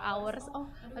banyak hours.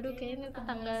 Aduh kayaknya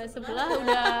tetangga sebelah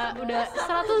udah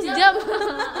 100 jam.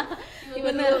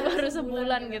 Bener, baru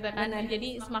sebulan gitu kan. Bener.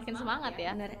 Jadi semakin semangat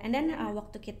ya. Bener. And then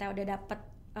waktu kita udah dapet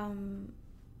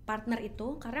partner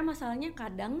itu, karena masalahnya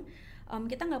kadang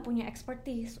kita nggak punya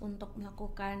expertise untuk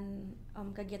melakukan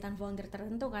kegiatan volunteer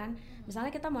tertentu kan.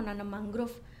 Misalnya kita mau nanam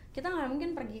mangrove, kita nggak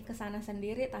mungkin pergi ke sana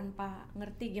sendiri tanpa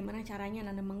ngerti gimana caranya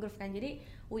nanam mangrove kan. Jadi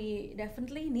we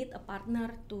definitely need a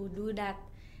partner to do that,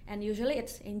 and usually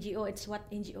it's NGO, it's what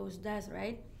NGOs does,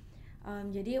 right?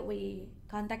 Jadi we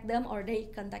contact them or they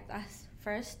contact us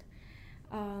first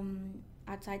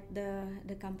outside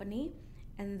the company.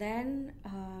 And then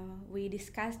we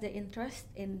discuss the interest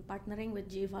in partnering with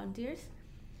GE Volunteers,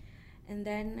 and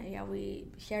then we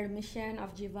share the mission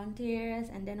of GE Volunteers,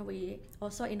 and then we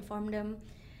also inform them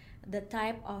the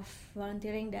type of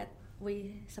volunteering that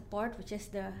we support, which is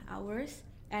the hours,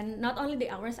 and not only the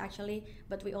hours actually,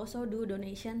 but we also do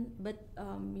donation, but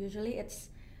usually it's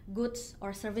goods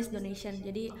or service donation.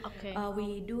 Jadi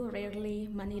we do rarely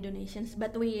money donations,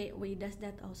 but we does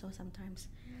that also sometimes.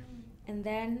 And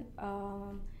then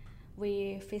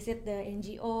we visit the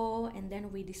NGO, and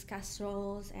then we discuss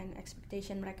roles and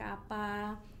expectation mereka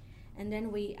apa, and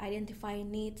then we identify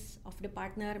needs of the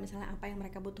partner, misalnya apa yang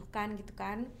mereka butuhkan gitu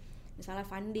kan. Misalnya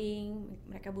funding,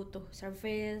 mereka butuh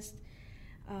service,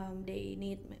 they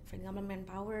need for example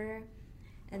manpower,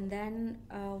 and then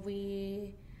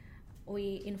we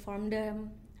inform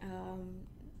them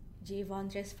GE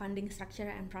Volunteers funding structure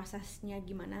and prosesnya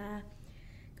gimana.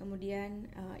 Kemudian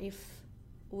if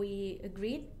they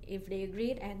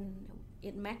agreed and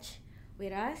it matched with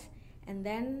us, and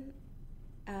then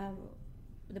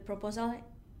the proposal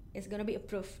is gonna be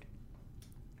approved.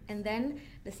 And then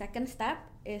the second step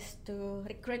is to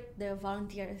recruit the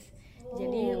volunteers.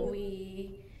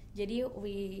 Jadi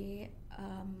we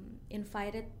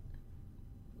invited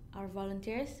our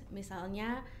volunteers.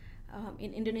 Misalnya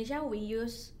in Indonesia we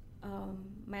use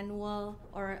manual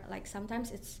or like sometimes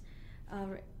it's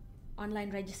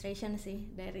online registration sih,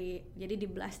 jadi di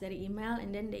blast dari email and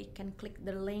then they can click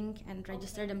the link and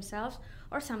register themselves,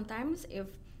 or sometimes if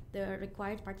the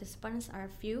required participants are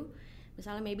few,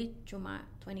 misalnya maybe cuma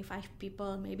 25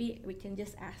 people, maybe we can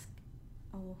just ask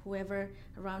whoever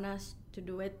around us to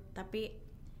do it, tapi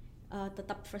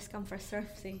tetap first come first serve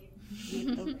sih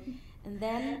gitu. And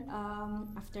then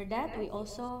after that we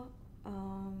also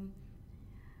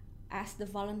ask the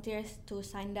volunteers to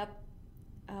sign up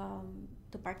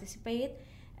to participate,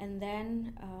 and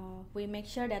then we make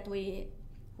sure that we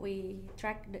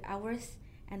track the hours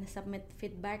and submit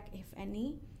feedback if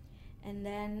any, and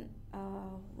then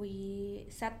we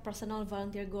set personal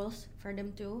volunteer goals for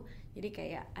them too. Jadi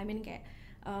kayak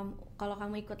kalau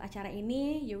kamu ikut acara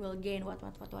ini you will gain what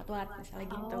misalnya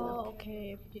gitu.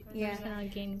 Okay. Personal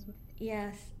gains.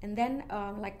 Yes, and then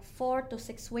like 4 to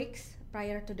 6 weeks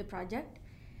prior to the project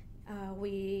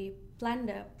we plan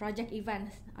the project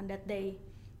events on that day.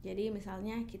 Jadi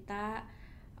misalnya kita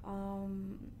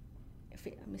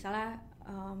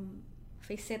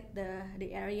visit the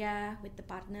area with the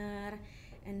partner,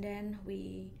 and then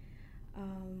we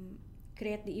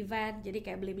create the event. Jadi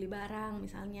kayak beli barang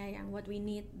misalnya yang what we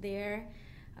need there,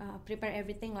 prepare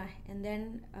everything lah, and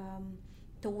then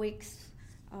 2 weeks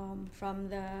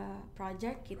from the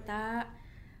project kita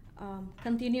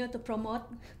continue to promote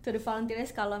to the volunteers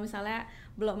kalau misalnya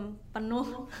belum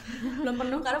penuh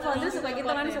karena volunteers suka gitu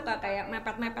kan, suka kayak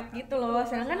mepet gitu loh,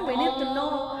 sedangkan we need to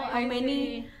know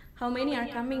how many are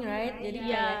coming, right? Jadi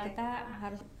kayak kita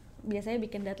harus biasanya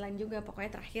bikin deadline juga,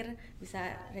 pokoknya terakhir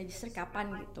bisa register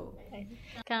kapan gitu.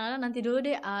 Karena nanti dulu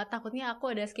deh, takutnya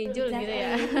aku ada schedule gitu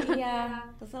ya. Iya,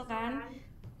 kesel kan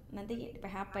nanti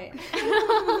PHP.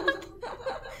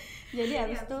 Jadi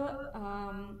abis itu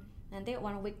nanti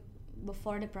 1 week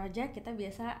before the project kita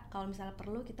biasa kalau misalnya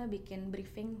perlu kita bikin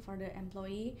briefing for the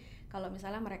employee, kalau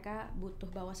misalnya mereka butuh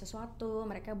bawa sesuatu,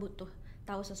 mereka butuh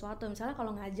tahu sesuatu, misalnya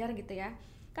kalau ngajar gitu ya,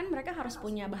 kan mereka harus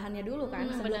punya bahannya dulu kan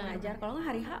sebelum ngajar, kalau nggak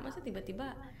hari H masa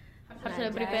tiba-tiba harus ada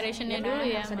preparationnya dulu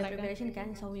ya, harus ada preparation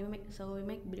kan, so we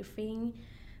make briefing,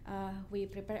 we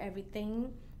prepare everything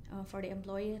for the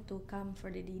employee to come for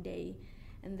the D-Day,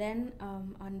 and then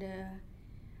on the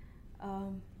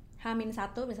H-1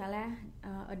 misalnya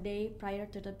a day prior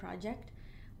to the project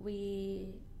we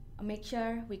make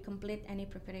sure we complete any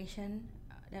preparation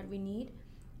that we need,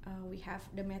 we have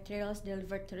the materials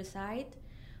delivered to the site,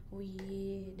 we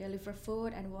deliver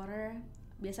food and water,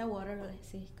 biasa water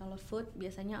sih, kalau food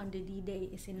biasanya on the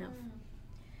D-Day is enough,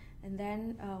 and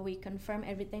then we confirm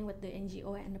everything with the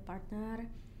NGO and the partner,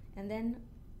 and then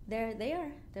there they are,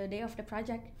 the day of the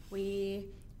project we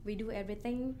do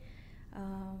everything.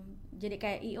 Jadi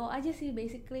kayak EO aja sih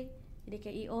basically, jadi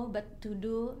kayak EO but to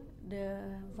do the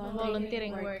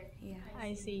volunteering work. Yeah.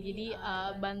 I see. Jadi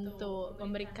bantu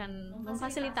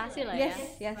memfasilitasi lah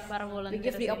ya para volunteer. We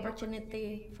give the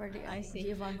opportunity for the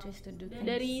volunteers to do things.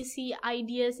 Dari si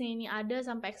ideasnya ini ada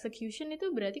sampai execution itu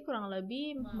berarti kurang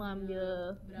lebih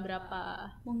mengambil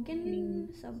berapa? Mungkin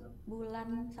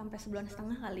sebulan sampai sebulan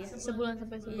setengah kali ya. Sebulan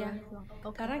sampai sebulan. Iya.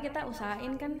 Okay. Karena kita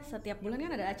usahain kan setiap bulan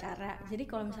kan ada acara. Jadi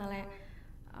kalau misalnya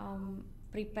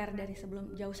prepare dari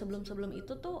jauh sebelum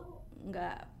itu tuh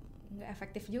nggak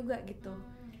efektif juga gitu.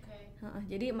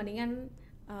 Jadi mendingan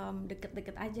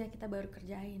deket-deket aja kita baru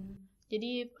kerjain.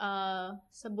 Jadi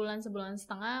sebulan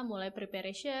setengah mulai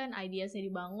preparation, ideasnya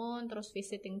dibangun, terus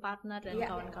visiting partner dan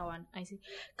kawan-kawan. I see.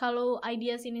 Kalau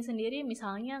ideas ini sendiri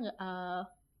misalnya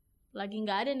lagi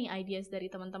nggak ada nih ideas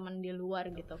dari teman-teman di luar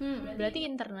gitu, berarti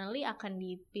internally akan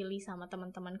dipilih sama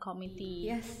teman-teman committee.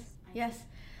 Yes.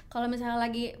 Kalau misalnya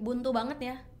lagi buntu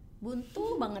banget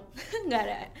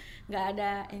nggak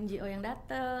ada NGO yang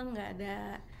datang, nggak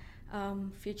ada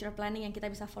future planning yang kita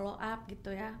bisa follow up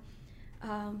gitu ya,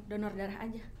 donor darah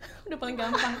aja udah paling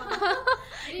gampang.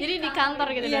 Jadi di kantor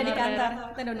gitu? Iya, di kantor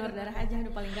kita donor darah aja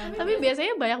udah paling gampang. Tapi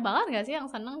biasanya banyak banget nggak sih yang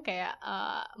seneng kayak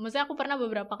maksudnya aku pernah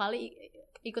beberapa kali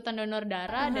ikutan donor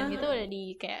darah dan itu udah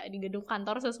di gedung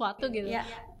kantor sesuatu gitu,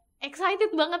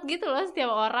 excited banget gitu loh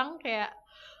setiap orang kayak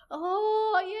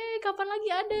kapan lagi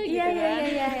ada gitu kan.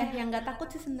 Iya, yang nggak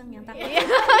takut sih seneng, yang takut.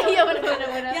 Iya benar.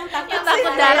 Yang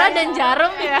takut darah dan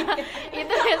jarum ya.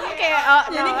 Itu sih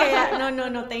kayak jadi kayak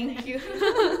no thank you.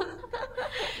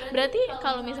 Berarti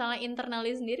kalau misalnya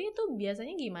internally sendiri itu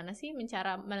biasanya gimana sih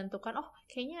cara menentukan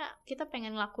kayaknya kita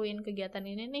pengen ngelakuin kegiatan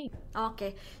ini nih?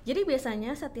 Oke. Jadi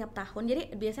biasanya setiap tahun,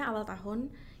 biasanya awal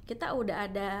tahun kita udah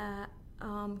ada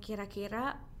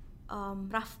kira-kira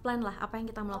rough plan lah apa yang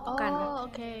kita melakukan.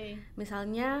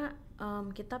 Misalnya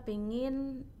kita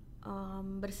pengen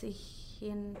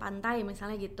bersihin pantai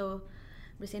misalnya gitu.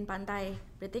 bersihin pantai.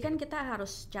 Berarti kan kita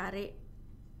harus cari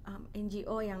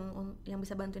NGO yang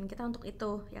bisa bantuin kita untuk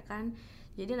itu, ya kan.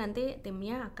 Jadi nanti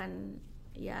timnya akan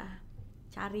ya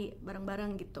cari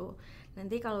bareng-bareng gitu.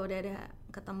 Nanti kalau udah ada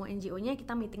ketemu NGO-nya,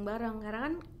 kita meeting bareng. Karena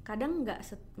kan kadang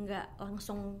nggak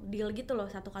langsung deal gitu loh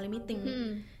satu kali meeting.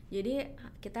 Jadi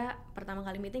kita pertama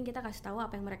kali meeting kita kasih tahu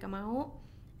apa yang mereka mau,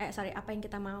 apa yang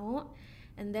kita mau,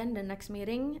 and then the next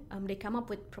meeting they come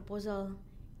up with proposal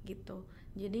gitu.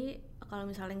 Jadi kalau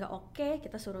misalnya nggak oke,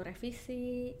 kita suruh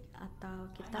revisi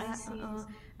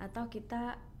atau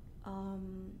kita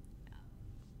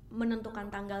menentukan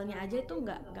tanggalnya aja itu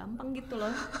nggak gampang gitu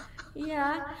loh.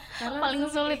 Iya, karena paling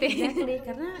sulit ya. Exactly,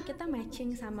 karena kita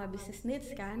matching sama business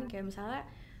needs kan. Kayak misalnya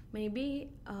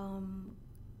maybe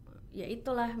ya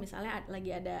itulah, misalnya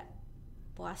lagi ada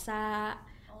puasa,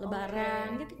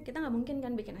 lebaran, kita nggak mungkin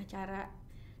kan bikin acara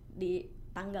di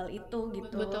tanggal itu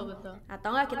gitu. Betul.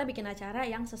 Atau nggak kita bikin acara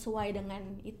yang sesuai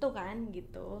dengan itu kan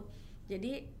gitu.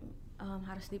 Jadi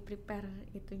harus di-prepare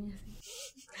itunya sih.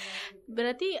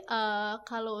 Berarti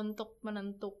kalau untuk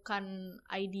menentukan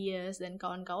ideas dan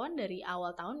kawan-kawan dari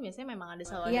awal tahun biasanya memang ada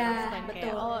selalu ada plan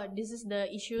kayak this is the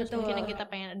issues mungkin yang kita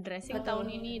pengen addressing tahun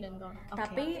ini dan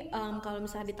Tapi kalau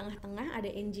misalnya di tengah-tengah ada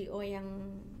NGO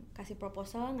yang kasih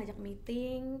proposal, ngajak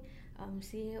meeting,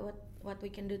 see what we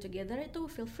can do together, itu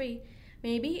feel free.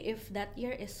 Maybe if that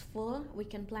year is full, we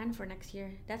can plan for next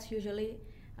year. That's usually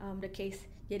the case.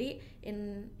 Jadi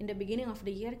in the beginning of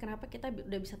the year, kenapa kita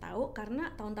udah bisa tahu?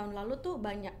 Karena tahun-tahun lalu tuh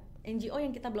banyak NGO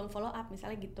yang kita belum follow up,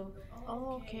 misalnya gitu.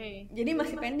 Oke. Jadi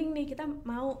masih pending nih, kita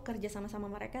mau kerja sama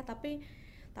mereka, tapi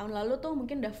tahun lalu tuh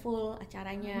mungkin udah full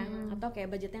acaranya, atau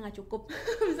kayak budgetnya nggak cukup,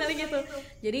 misalnya gitu.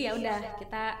 Jadi ya udah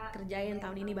kita kerjain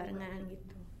tahun ini barengan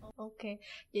gitu. Oke,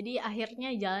 jadi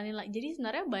akhirnya jalanin lagi. Jadi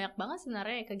sebenarnya banyak banget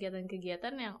sebenarnya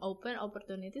kegiatan-kegiatan yang open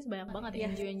opportunities, banyak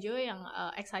banget NGO yang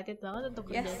excited banget untuk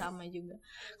kerja sama juga.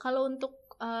 Kalau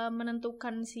untuk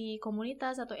menentukan si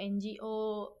komunitas atau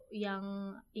NGO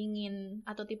yang ingin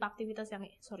atau tipe aktivitas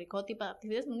kalau tipe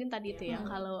aktivitas mungkin tadi itu ya.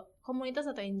 Kalau komunitas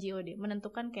atau NGO deh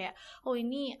menentukan kayak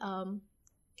ini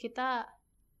kita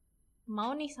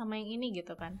mau nih sama yang ini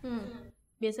gitu kan.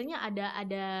 Biasanya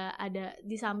ada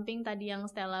di samping tadi yang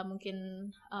Stella mungkin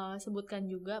sebutkan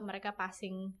juga, mereka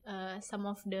passing some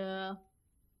of the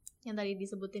yang tadi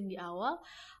disebutin di awal,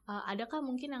 adakah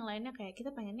mungkin yang lainnya kayak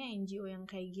kita pengennya NGO yang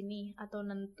kayak gini, atau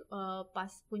pas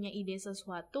punya ide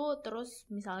sesuatu terus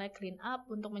misalnya clean up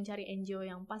untuk mencari NGO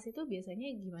yang pas, itu biasanya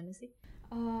gimana sih?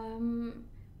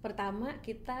 Pertama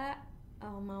kita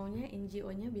maunya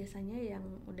NGO-nya biasanya yang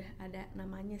udah ada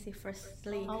namanya sih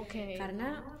firstly.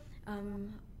 Karena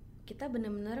kita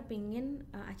benar-benar pingin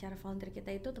acara volunteer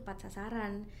kita itu tepat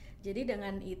sasaran. Jadi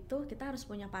dengan itu kita harus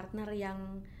punya partner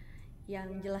yang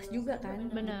jelas juga kan.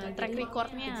 Benar, track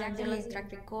recordnya. Exactly,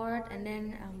 track record, and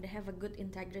then they have a good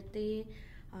integrity.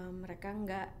 Mereka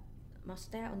nggak,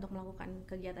 maksudnya untuk melakukan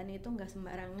kegiatan itu nggak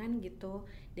sembarangan gitu.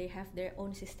 They have their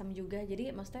own system juga.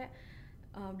 Jadi maksudnya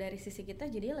dari sisi kita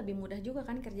jadi lebih mudah juga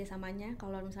kan kerjasamanya.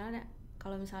 Kalau misalnya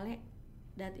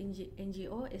that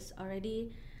NGO is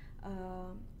already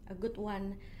a good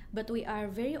one, but we are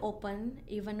very open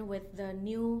even with the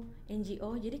new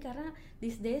NGO. Jadi karena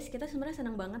these days kita sebenarnya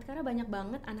senang banget karena banyak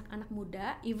banget anak-anak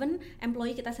muda, even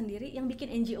employee kita sendiri yang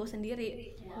bikin NGO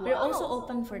sendiri. We're also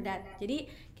open for that. Jadi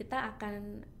kita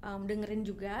akan dengerin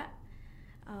juga,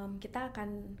 kita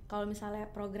akan kalau misalnya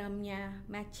programnya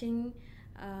matching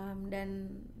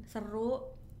dan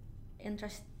seru,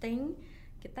 interesting,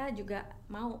 kita juga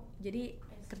mau jadi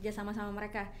kerja sama-sama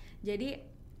mereka.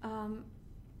 Jadi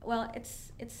well,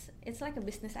 it's like a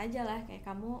business aja lah, kayak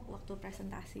kamu waktu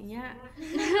presentasinya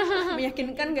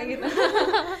meyakinkan gak gitu.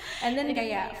 And then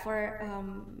kayak for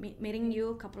meeting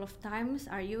you couple of times,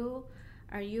 are you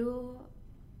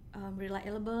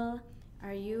reliable,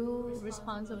 are you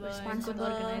responsible,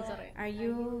 are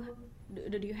you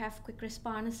do you have quick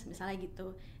response misalnya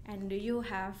gitu, and do you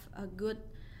have a good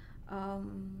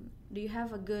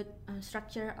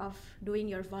structure of doing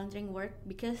your volunteering work,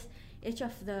 because each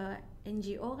of the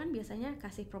NGO kan biasanya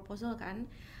kasih proposal kan.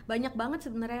 Banyak banget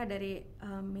sebenarnya dari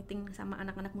meeting sama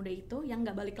anak-anak muda itu yang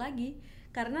nggak balik lagi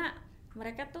karena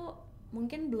mereka tuh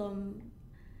mungkin belum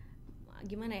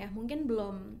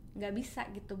nggak bisa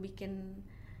gitu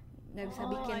nggak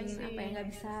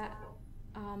bisa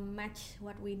match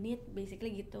what we need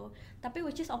basically gitu. Tapi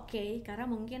which is okay karena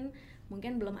mungkin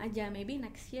belum aja, maybe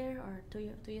next year or two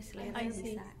years later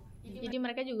bisa. Jadi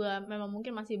mereka juga memang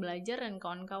mungkin masih belajar dan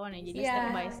kawan-kawan ya, jadi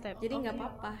step by step. Jadi nggak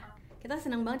apa-apa. Kita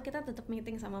senang banget kita tetap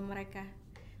meeting sama mereka.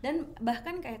 Dan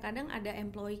bahkan kayak kadang ada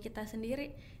employee kita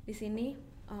sendiri di sini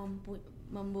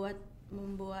membuat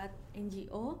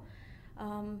NGO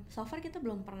so far kita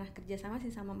belum pernah kerja sama sih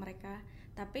sama mereka,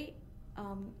 tapi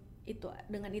itu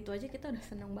dengan itu aja kita udah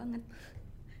seneng banget.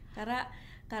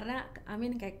 karena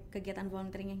kayak kegiatan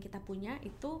volunteering yang kita punya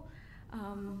itu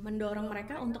mendorong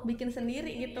mereka untuk bikin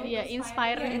sendiri gitu. Iya,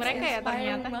 inspiring mereka ya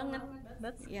ternyata. Banget.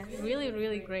 That's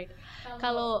really great.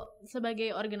 Kalau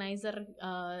sebagai organizer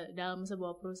dalam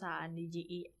sebuah perusahaan di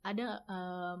GE, ada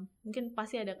mungkin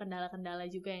pasti ada kendala-kendala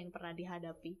juga yang pernah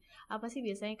dihadapi. Apa sih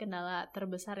biasanya kendala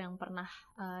terbesar yang pernah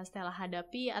Stella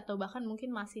hadapi atau bahkan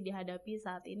mungkin masih dihadapi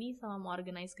saat ini selama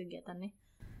organize kegiatannya?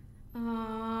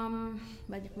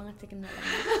 Banyak banget sih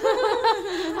kendalanya.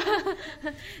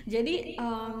 Jadi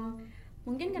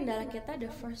mungkin kendala kita, the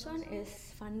first one is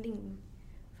funding.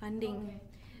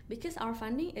 Because our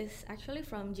funding is actually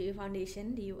from GE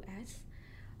Foundation, the US.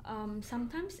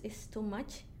 Sometimes it's too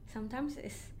much, sometimes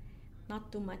it's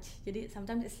not too much. Jadi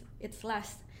sometimes it's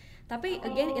less. Tapi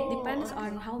again, it depends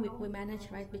on how we manage,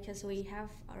 right? Because we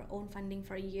have our own funding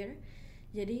for a year.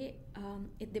 Jadi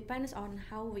it depends on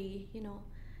how we,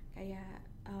 kayak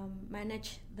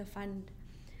manage the fund.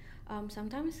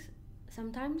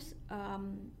 Sometimes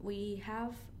we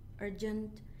have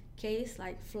urgent case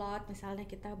like flood, misalnya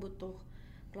kita butuh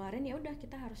keluarin, ya udah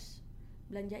kita harus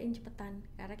belanjain cepetan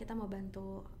karena kita mau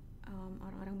bantu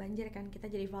orang-orang banjir kan, kita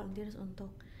jadi volunteers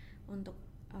untuk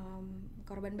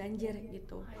korban banjir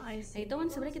gitu. Nah itu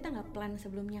kan sebenarnya kita nggak plan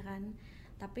sebelumnya kan,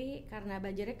 tapi karena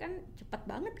banjirnya kan cepet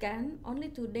banget kan, only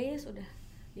 2 days udah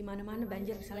di mana-mana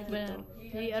banjir misalnya gitu.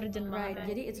 Jadi urgent banget.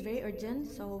 Right, jadi it's very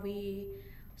urgent, so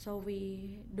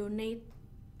we donate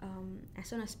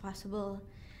as soon as possible.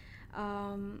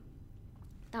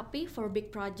 Tapi for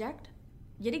big project,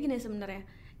 jadi gini sebenarnya,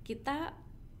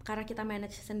 karena kita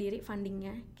manage sendiri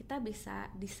fundingnya, kita bisa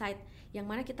decide yang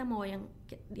mana kita mau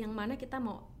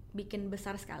bikin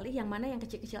besar sekali, yang mana yang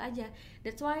kecil-kecil aja.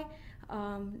 That's why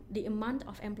the amount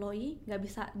of employee nggak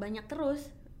bisa banyak terus.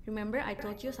 Remember I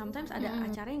told you sometimes ada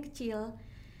acara yang kecil,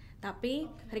 tapi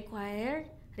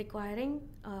requiring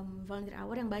volunteer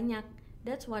hour yang banyak.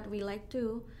 That's what we like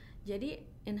to. Jadi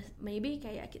maybe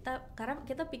kayak karena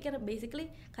kita pikir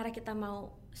basically karena kita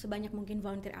mau sebanyak mungkin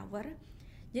volunteer hour,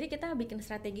 jadi kita bikin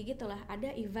strategi gitulah.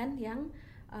 Ada event yang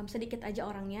sedikit aja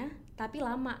orangnya tapi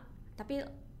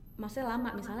maksudnya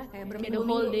lama, misalnya kayak berminggu-minggu,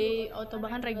 whole day atau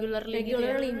bahkan regularly gitu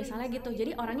ya? Misalnya gitu.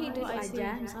 Jadi orangnya itu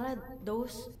aja, misalnya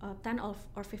those 10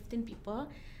 or 15 people,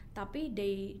 tapi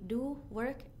they do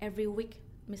work every week.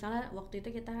 Misalnya waktu itu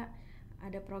kita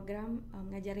ada program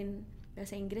ngajarin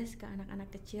bahasa Inggris ke anak-anak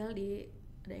kecil di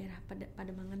daerah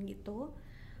Pademangan gitu.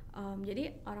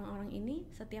 Jadi orang-orang ini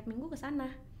setiap minggu ke sana.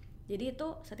 Jadi itu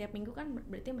setiap minggu kan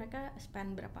berarti mereka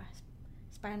spend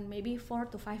maybe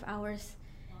 4 to 5 hours.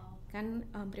 Kan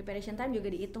preparation time juga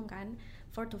dihitung kan,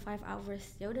 4 to 5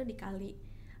 hours. Ya udah dikali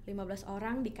 15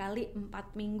 orang dikali 4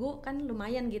 minggu kan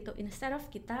lumayan gitu. Instead of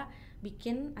kita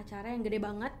bikin acara yang gede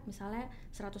banget, misalnya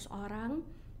 100 orang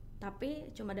tapi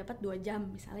cuma dapat 2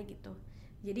 jam misalnya gitu.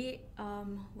 Jadi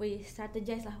we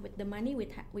strategize lah with the money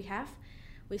we have.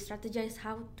 We strategize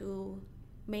how to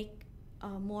make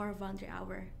more volunteer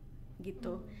hour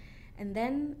gitu. And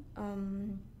then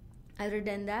other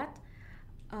than that,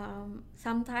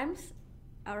 sometimes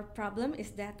our problem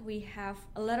is that we have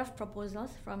a lot of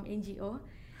proposals from NGO,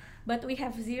 but we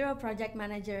have 0 project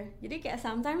manager. Jadi kayak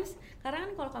sometimes, karena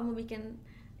kan kalau kamu bikin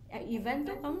event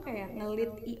tuh kamu kayak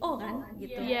nge-lead EO kan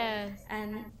gitu. Yes.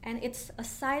 And it's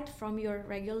aside from your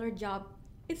regular job.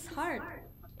 It's hard.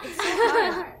 It's so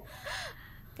hard.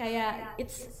 Kayak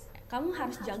kamu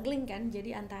harus juggling kan,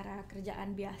 jadi antara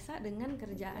kerjaan biasa dengan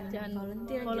kerjaan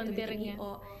volunteer gitu bikin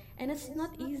EO. And it's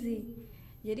not easy.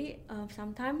 Jadi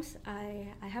sometimes I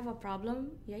have a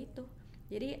problem, yaitu.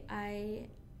 Jadi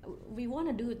we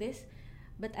wanna do this,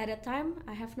 but at a time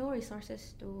I have no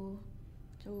resources to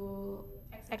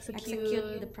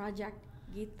execute the project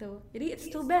gitu. Jadi it's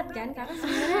too bad kan, karena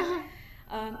sebenarnya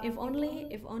if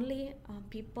only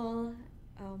people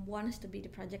wants to be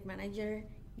the project manager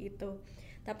gitu.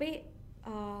 Tapi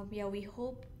we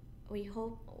hope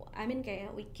I mean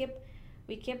kayak we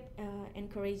keep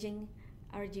encouraging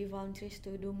our G volunteers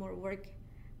to do more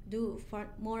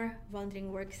volunteering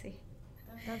work sih.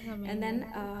 That's amazing. And then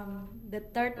the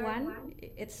third one,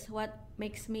 it's what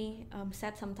makes me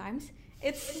sad sometimes.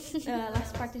 It's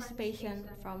less participation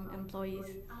from employees.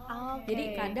 Okay. Jadi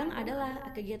kadang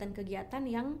adalah kegiatan-kegiatan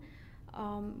yang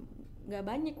nggak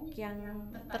banyak yang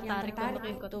tertarik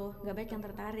itu, nggak banyak yang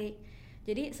tertarik.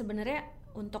 Jadi sebenarnya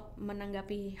untuk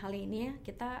menanggapi hal ini ya,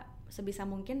 kita sebisa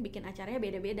mungkin bikin acaranya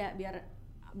beda-beda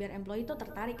biar employee itu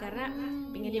tertarik karena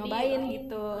pengen nyobain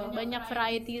gitu. Banyak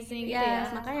varieties nih gitu ya.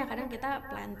 ya. Makanya kadang kita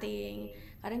planting,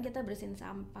 kadang kita bersihin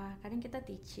sampah, kadang kita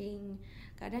teaching,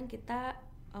 kadang kita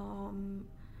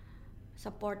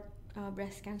support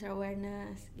breast cancer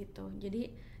awareness gitu.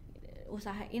 Jadi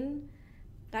usahain,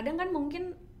 kadang kan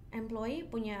mungkin employee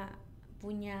punya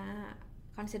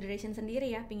consideration sendiri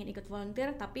ya, pingin ikut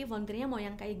volunteer tapi volunteernya mau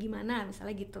yang kayak gimana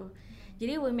misalnya gitu.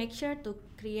 Jadi we make sure to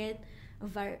create a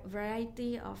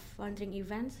variety of volunteering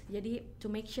events, jadi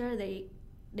to make sure they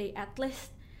at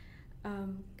least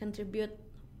contribute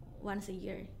once a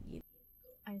year gitu.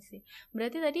 I see.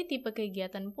 Berarti tadi tipe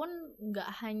kegiatan pun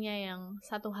nggak hanya yang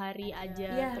satu hari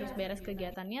aja terus beres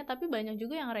kegiatannya, tapi banyak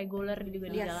juga yang reguler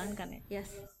juga dijalankan ya? Yes.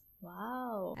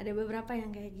 Wow. Ada beberapa yang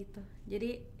kayak gitu.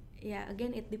 Jadi ya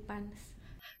again it depends.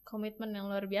 Komitmen yang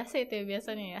luar biasa itu ya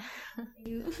biasanya ya.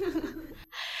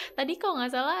 Tadi kalau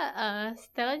nggak salah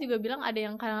Stella juga bilang ada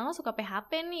yang kadang-kadang suka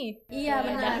PHP nih. Iya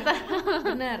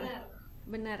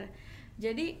benar.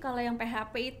 Jadi kalau yang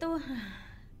PHP itu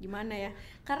gimana ya?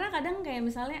 Karena kadang kayak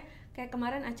misalnya kayak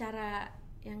kemarin acara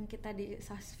yang kita di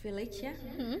SAS Village ya,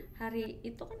 hari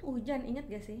itu kan hujan, ingat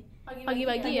gak sih?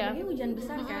 Pagi-pagi ya? Pagi hujan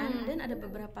besar kan, dan ada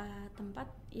beberapa tempat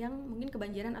yang mungkin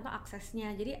kebanjiran atau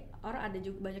aksesnya, jadi orang ada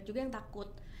juga banyak juga yang takut.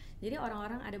 Jadi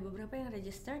orang-orang ada beberapa yang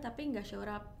register tapi nggak show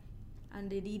up on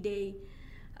the D-Day.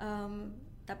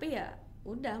 Tapi ya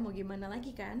udah mau gimana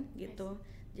lagi kan gitu.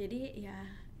 Jadi ya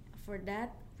for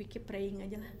that we keep praying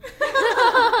aja lah.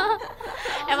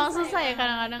 Emang susah ya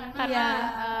kadang-kadang karena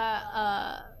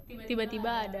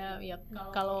tiba-tiba ada ya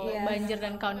kalau banjir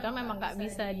dan kawan-kawan memang nggak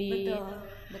bisa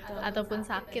betul. Ataupun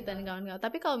sakit dan kawan-kawan.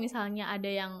 Tapi kalau misalnya ada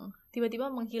yang tiba-tiba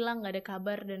menghilang, nggak ada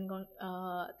kabar dan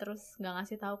terus nggak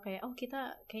ngasih tahu kayak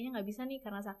kita kayaknya nggak bisa nih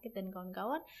karena sakit dan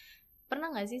kawan-kawan,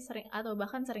 pernah nggak sih sering atau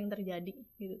bahkan sering terjadi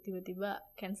gitu tiba-tiba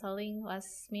canceling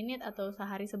last minute atau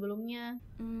sehari sebelumnya?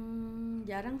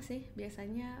 Jarang sih,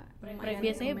 biasanya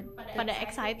pada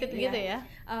excited gitu ya.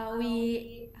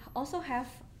 We also have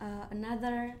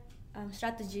another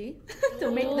strategy to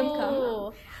make them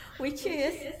come, which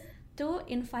is to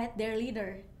invite their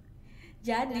leader.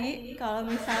 Jadi kalau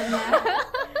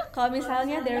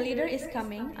misalnya their leader is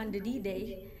coming on the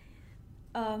D-Day,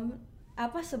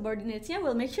 subordinates-nya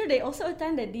will make sure they also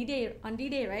attend the D-Day on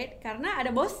D-Day, right? Karena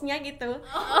ada bosnya gitu.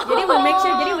 Jadi we'll make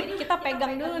sure, jadi kita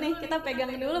pegang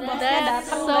dulu bosnya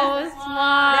datang. That's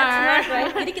smart. That's smart, right?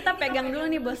 Jadi kita pegang dulu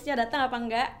nih bosnya datang apa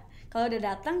enggak. Kalau udah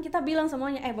datang kita bilang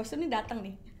semuanya, bos ini datang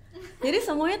nih. Jadi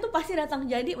semuanya tuh pasti datang.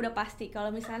 Jadi udah pasti kalau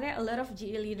misalnya a lot of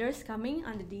GE leaders coming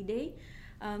on the D-Day,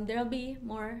 there'll be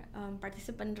more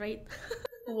participant rate.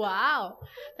 Wow,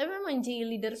 tapi memang GE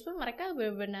leaders pun mereka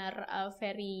benar-benar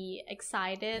very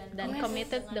excited dan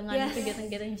committed dengan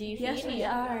kegiatan-kegiatan GE ini.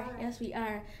 Yes, we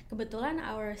are. Kebetulan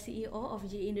our CEO of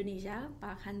GE Indonesia,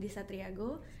 Pak Handri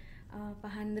Satriago,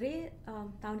 Pak Handri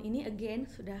tahun ini again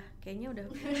sudah kayaknya udah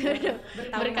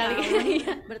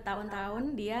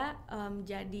bertahun-tahun dia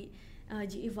jadi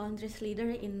GE Volunteers Leader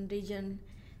in region.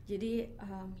 Jadi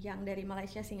yang dari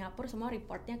Malaysia, Singapura semua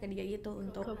reportnya ke dia gitu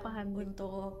untuk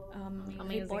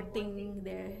reporting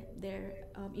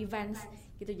their events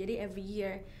gitu. Jadi every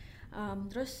year.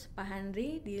 Terus Pak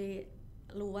Handri di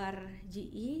luar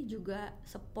GE juga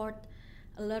support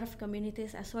a lot of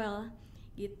communities as well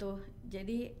gitu.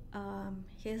 Jadi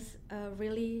he's a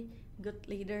really good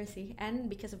leader sih. And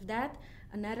because of that,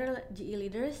 another GE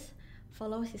leaders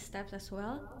follow his steps as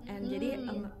well. And jadi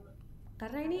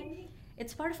karena ini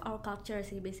it's part of our culture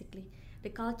sih basically. The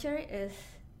culture is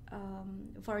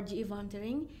for GE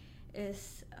volunteering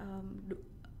is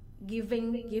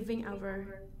giving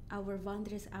our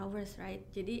volunteers hours, right?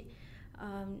 Jadi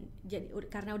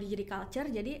karena udah jadi culture,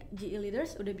 jadi GE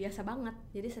leaders udah biasa banget.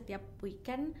 Jadi setiap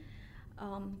weekend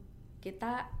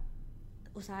kita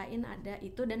usahain ada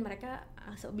itu dan mereka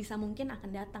sebisa mungkin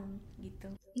akan datang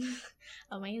gitu.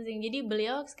 Amazing. Jadi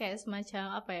beliau kayak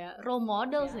semacam role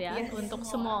models untuk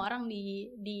semua orang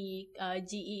di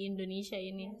GE Indonesia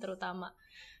ini terutama.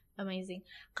 Amazing.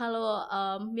 Kalau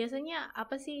biasanya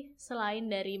apa sih selain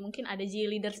dari mungkin ada GE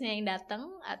leadersnya yang datang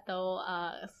atau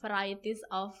varieties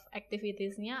of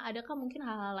activitiesnya, adakah mungkin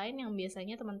hal-hal lain yang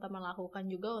biasanya teman-teman lakukan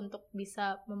juga untuk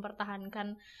bisa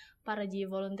mempertahankan para GE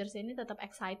volunteers ini tetap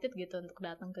excited gitu untuk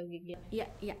datang ke GE?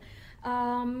 Iya.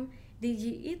 Di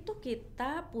GE itu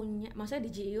kita punya, maksudnya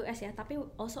di GE US ya, tapi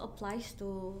also applies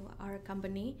to our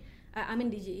company.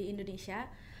 Di GE Indonesia,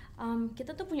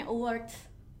 kita tuh punya awards.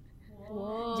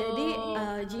 Wow. Jadi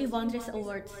GE Volunteers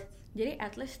Awards. Jadi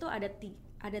at least tuh ada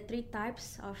 3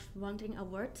 types of volunteering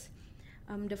awards.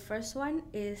 The first one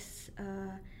is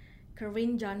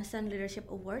Kerwin Johnson Leadership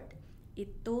Award.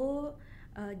 Itu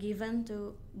given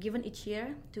each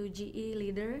year to GE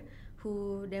leader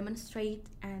who demonstrate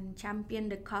and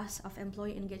champion the cause of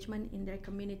employee engagement in their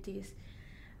communities.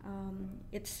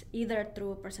 It's either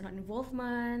through personal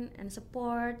involvement and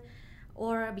support,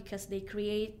 or because they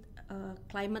create a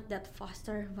climate that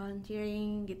foster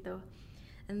volunteering gitu.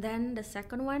 And then the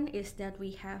second one is that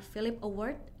we have Philip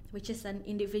Award, which is an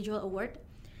individual award.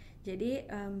 Jadi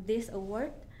this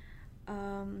award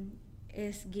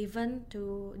is given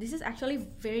to, this is actually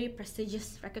very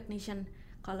prestigious recognition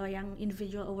kalau yang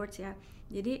individual awards ya.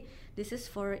 Jadi this is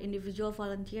for individual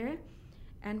volunteer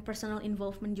and personal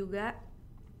involvement juga,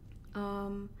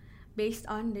 based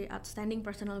on the outstanding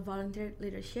personal volunteer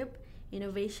leadership,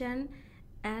 innovation,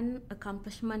 and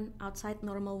accomplishment outside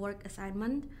normal work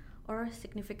assignment or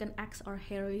significant acts or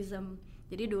heroism.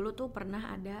 Jadi dulu tuh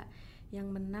pernah ada yang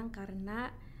menang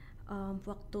karena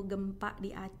waktu gempa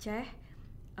di Aceh,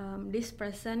 this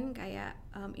person kayak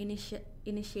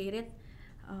initiated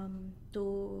to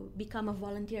become a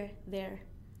volunteer there,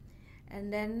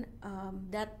 and then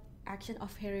that action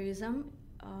of heroism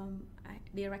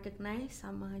they recognize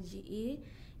sama GE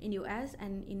in US,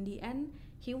 and in the end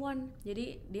he won.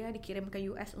 Jadi dia dikirim ke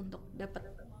US untuk dapat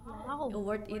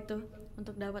award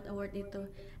itu,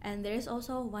 and there is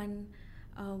also one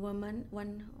woman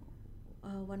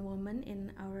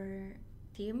in our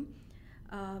team.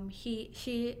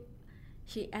 She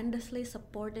endlessly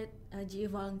supported GE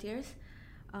volunteers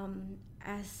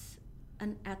as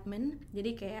an admin.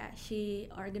 Jadi kayak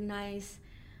she organize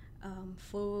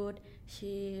food,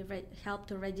 she helped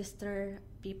to register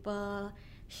people,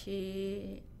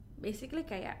 she basically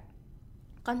kayak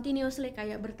continuously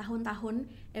kayak bertahun-tahun,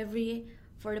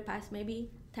 for the past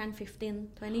maybe 10,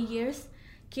 15, 20 years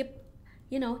keep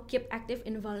active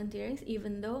in volunteering,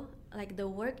 even though like the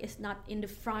work is not in the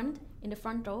front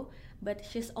row, but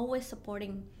she's always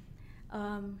supporting.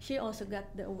 She also got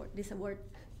this award,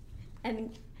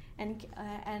 and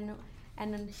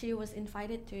then she was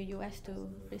invited to US to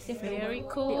receive the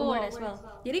award as well.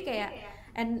 Jadi kayak,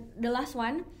 and the last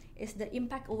one is the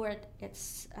Impact Award.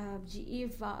 It's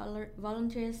GE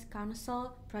Volunteers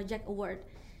Council Project Award.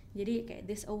 Jadi kayak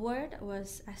this award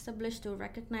was established to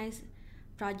recognize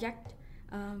project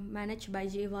managed by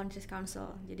GE Volunteers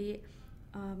Council. Jadi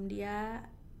dia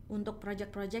untuk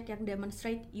project-project yang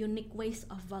demonstrate unique ways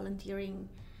of volunteering,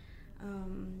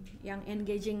 yang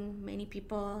engaging many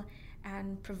people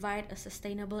and provide a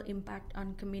sustainable impact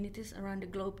on communities around the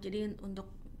globe. Jadi untuk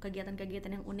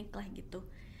kegiatan-kegiatan yang unik lah gitu.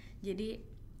 Jadi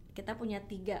kita punya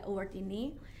 3 award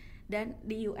ini, dan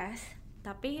di US,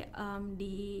 tapi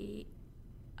di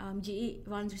GE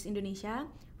Volunteers Indonesia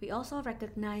we also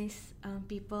recognize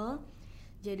people.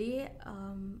 Jadi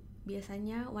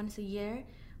biasanya once a year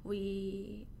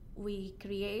we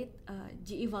create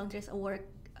GE Volunteers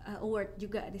Award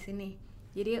juga di sini.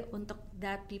 Jadi untuk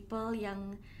that people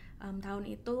yang tahun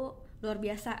itu luar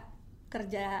biasa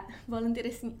kerja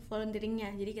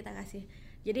volunteeringnya, jadi kita kasih.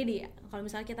 Jadi kalau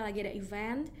misalnya kita lagi ada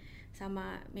event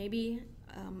sama maybe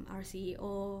our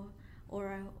CEO,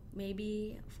 or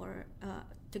maybe for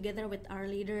together with our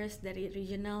leaders dari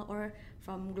regional or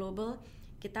from global,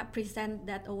 kita present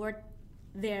that award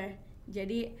there.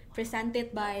 Jadi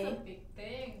presented by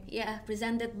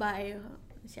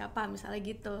siapa misalnya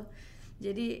gitu.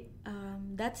 Jadi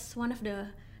that's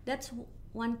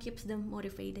one keeps them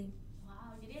motivating.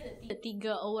 Wow, jadi ada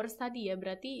 3 awards tadi ya.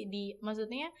 Berarti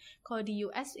maksudnya kalau di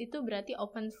US itu berarti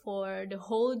open for the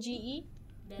whole GE,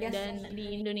 dan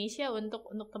di Indonesia untuk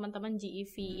teman-teman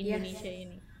GEV Indonesia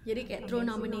ini. Jadi kayak through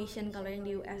nomination kalau yang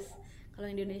di US. Kalau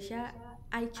yang di Indonesia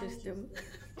I choose them.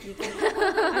 Gitu.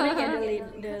 Karena kayak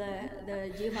the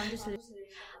GE Founders.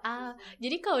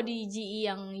 Jadi kalau di GE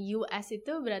yang US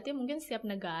itu berarti mungkin setiap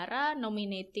negara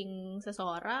nominating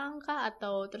seseorang kah,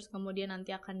 atau terus kemudian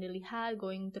nanti akan dilihat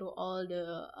going through all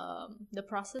the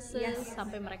processes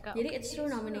sampai mereka. Jadi it's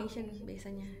through nomination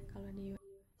biasanya kalau di US.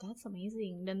 That's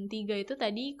amazing. Dan 3 itu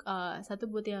tadi satu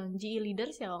buat yang GE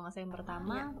Leaders ya kalau nggak salah yang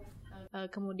pertama,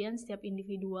 kemudian setiap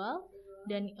individual,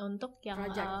 dan untuk yang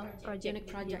project,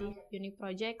 jadi unique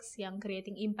projects yang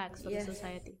creating impact for the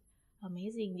society.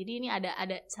 Amazing. Jadi ini ada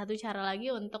satu cara lagi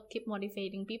untuk keep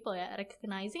motivating people ya,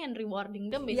 recognizing and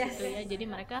rewarding them basically ya. Jadi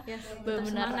mereka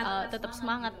benar-benar tetap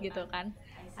semangat gitu kan.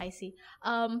 I see.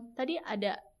 Tadi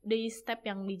ada di step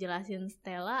yang dijelasin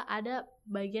Stella, ada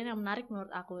bagian yang menarik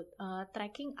menurut aku,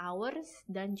 tracking hours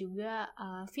dan juga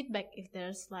feedback if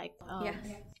there's like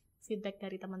feedback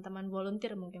dari teman-teman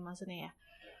volunteer mungkin maksudnya ya.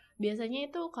 Biasanya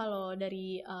itu kalau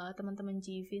dari teman-teman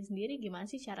GV sendiri gimana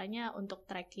sih caranya untuk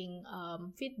tracking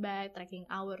feedback, tracking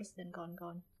hours dan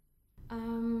kawan-kawan?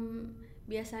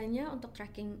 Biasanya untuk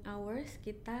tracking hours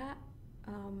kita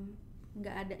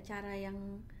nggak ada cara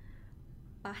yang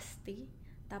pasti,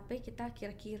 tapi kita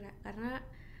kira-kira, karena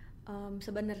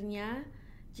sebenarnya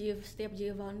setiap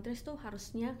GIF volunteers tuh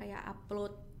harusnya kayak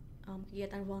upload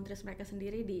kegiatan volunteers mereka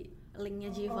sendiri di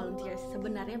linknya GIF volunteers.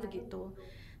 Sebenarnya begitu,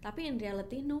 tapi in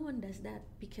reality no one does that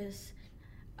because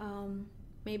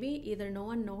maybe either no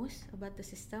one knows about the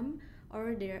system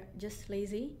or they're just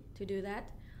lazy to do that,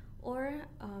 or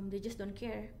they just don't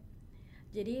care.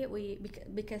 Jadi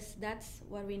because that's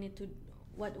what we need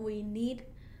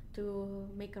to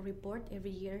make a report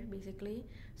every year basically.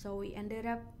 So we ended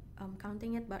up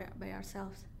counting it by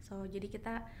ourselves. So jadi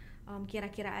kita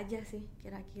kira-kira aja sih,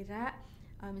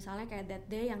 misalnya kayak that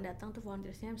day yang datang tuh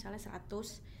volunteersnya misalnya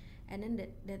 100, and then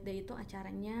that day itu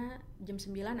acaranya jam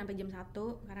 9 sampai jam 1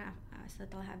 karena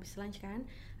setelah habis lunch kan,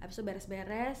 habis itu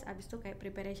beres-beres, habis itu kayak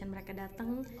preparation mereka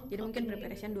datang, jadi mungkin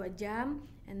preparation 2 jam,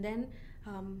 and then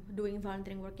doing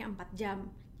volunteering worknya 4 jam,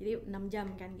 jadi 6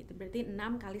 jam kan gitu, berarti 6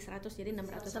 kali 100 jadi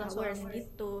 600 hours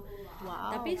gitu.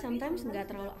 Tapi sometimes nggak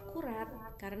terlalu akurat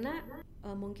karena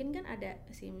mungkin kan ada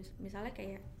sih misalnya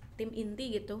kayak tim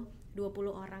inti gitu, 20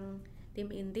 orang tim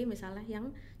inti misalnya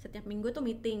yang setiap minggu tuh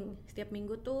meeting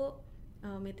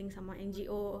sama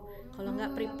NGO, kalau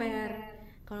nggak prepare,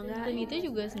 kalau nggak itu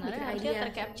juga sebenarnya harusnya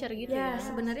tercapture gitu ya.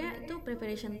 Sebenarnya itu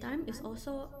preparation time is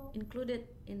also included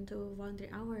into volunteer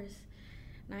hours.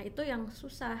 Nah itu yang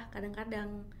susah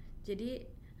kadang-kadang, jadi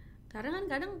karena kan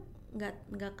kadang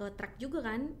nggak ke track juga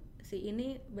kan si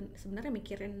ini sebenarnya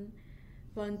mikirin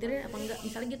volunteer apa enggak,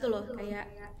 misalnya gitu loh, kayak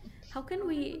how can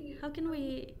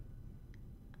we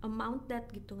amount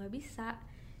that gitu, nggak bisa.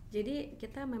 Jadi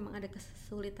kita memang ada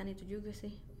kesulitan itu juga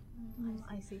sih.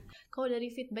 I see. Kalau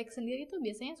dari feedback sendiri tuh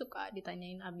biasanya suka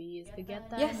ditanyain abis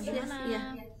kegiatan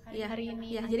gimana hari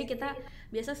ini. Jadi kita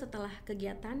biasa setelah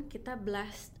kegiatan kita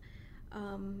blast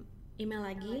email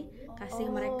lagi, kasih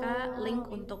mereka link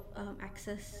untuk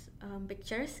akses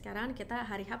pictures. Sekarang kita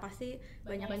hari H pasti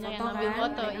banyak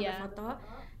foto,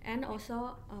 and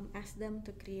also ask them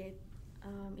to create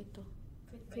itu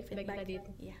feedback tadi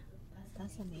itu. Yeah.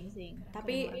 That's amazing.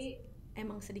 Tapi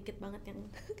emang sedikit banget yang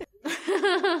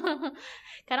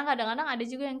karena kadang-kadang ada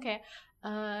juga yang kayak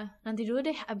nanti dulu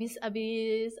deh abis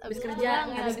kerja,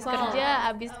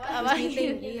 abis apa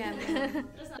meeting, iya.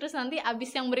 terus nanti abis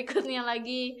yang berikutnya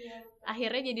lagi,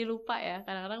 akhirnya jadi lupa ya.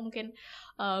 Kadang-kadang mungkin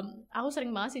aku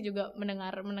sering banget sih juga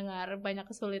mendengar banyak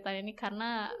kesulitan ini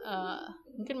karena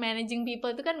mungkin managing people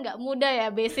itu kan nggak mudah ya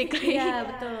basically. Iya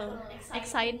betul.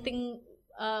 Exciting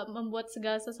membuat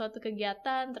segala sesuatu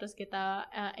kegiatan, terus kita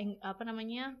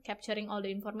capturing all the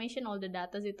information, all the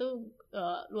data itu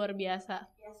luar biasa.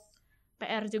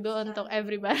 PR juga untuk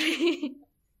everybody.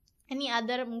 Any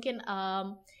other mungkin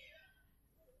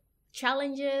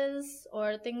challenges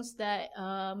or things that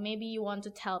maybe you want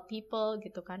to tell people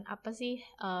gitu kan? Apa sih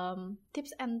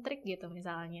tips and trick gitu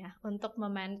misalnya untuk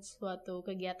memanage suatu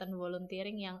kegiatan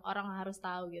volunteering yang orang harus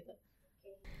tahu gitu?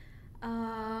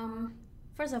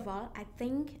 First of all, I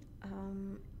think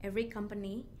every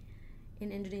company in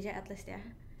Indonesia at least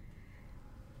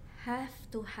has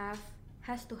to have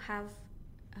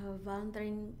a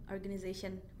volunteering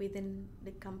organization within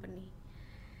the company.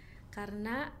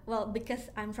 Karena, well, because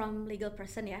I'm from legal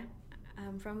person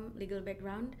I'm from legal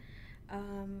background,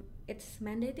 it's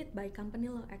mandated by company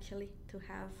law actually to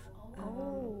have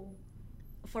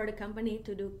for the company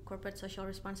to do corporate social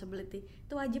responsibility.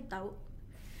 Itu wajib tahu,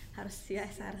 harus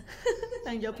CSR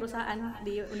tanggung jawab perusahaan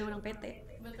di undang-undang PT.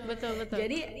 Betul.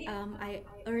 Jadi I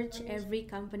urge every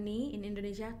company in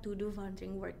Indonesia to do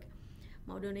volunteering work.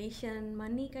 Mau donation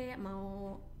money kayak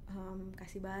mau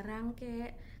kasih barang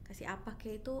kayak kasih apa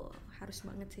kayak, itu harus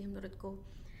banget sih menurutku.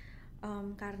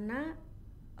 Karena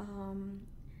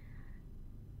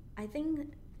I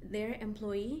think their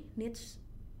employee needs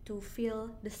to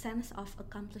feel the sense of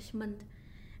accomplishment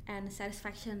and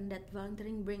satisfaction that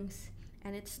volunteering brings,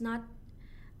 and it's not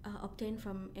obtained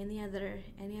from any other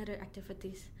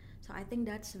activities. So I think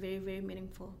that's very, very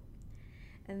meaningful.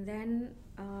 And then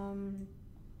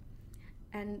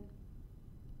and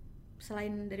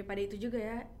selain daripada itu juga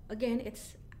ya, again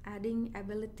it's adding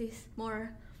abilities,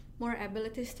 more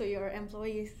abilities to your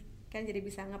employees kan, jadi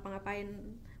bisa ngapa-ngapain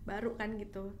baru kan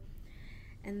gitu.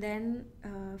 And then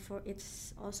for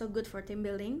it's also good for team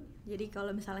building. Jadi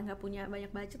kalau misalnya nggak punya banyak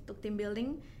budget untuk team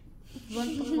building,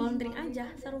 volunteering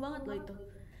aja, seru banget loh itu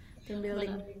team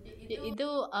building.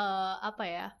 Itu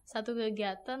satu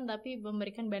kegiatan tapi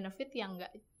memberikan benefit yang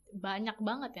nggak banyak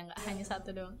banget ya, nggak hanya satu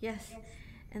doang. Yes.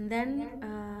 And then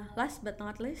last but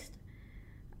not least,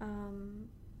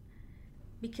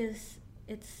 because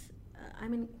it's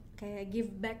kayak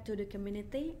give back to the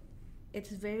community, it's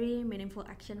very meaningful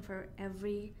action for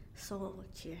every soul.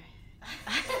 Cheer.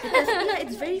 Because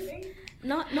it's very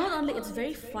not only it's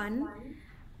very fun,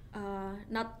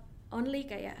 not only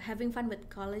kayak having fun with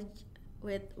college,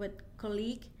 with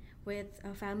colleague, with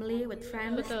family, with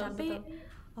friends, tapi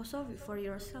also for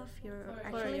yourself, you're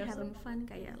actually having fun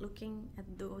kayak looking at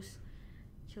those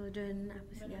children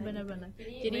apa sih. Benar-benar.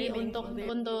 Jadi untuk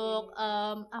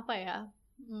apa ya?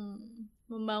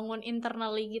 Membangun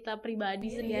internally kita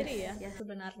pribadi sendiri ya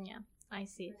sebenarnya. I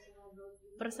see.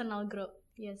 Personal growth.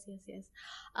 Yes.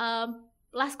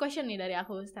 Last question nih dari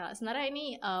aku, Stella. Sebenarnya ini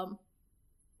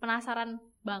penasaran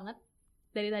banget.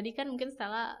 Dari tadi kan mungkin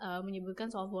Stella menyebutkan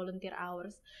soal volunteer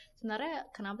hours. Sebenarnya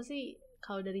kenapa sih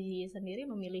kalau dari Ji sendiri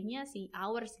memilihnya si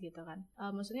hours gitu kan?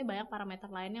 Maksudnya banyak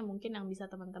parameter lainnya mungkin yang bisa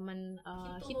teman-teman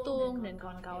hitung dan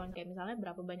kawan-kawan, kayak misalnya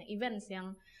berapa banyak events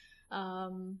yang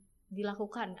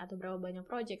dilakukan, atau berapa banyak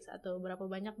projects, atau berapa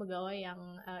banyak pegawai yang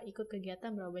ikut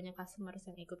kegiatan, berapa banyak customers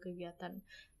yang ikut kegiatan.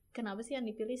 Kenapa sih yang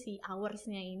dipilih si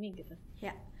hours-nya ini gitu?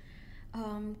 Ya,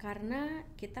 karena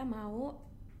kita mau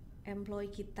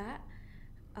employee kita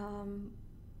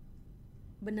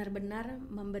benar-benar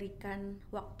memberikan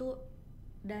waktu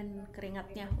dan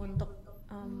keringatnya untuk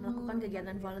melakukan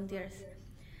kegiatan volunteers.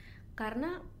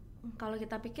 Karena kalau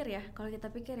kita pikir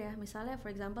ya, misalnya for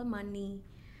example money,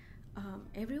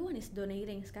 everyone is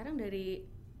donating. Sekarang dari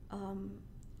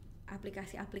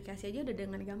aplikasi-aplikasi aja udah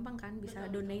dengan gampang kan bisa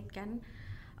donate kan,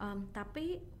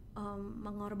 tapi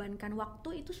mengorbankan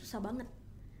waktu itu susah banget,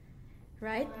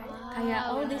 right? Kayak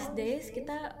all these days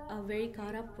kita very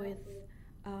caught up with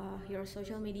your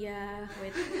social media,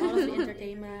 with all of the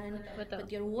entertainment, with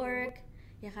your work,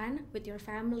 ya kan, with your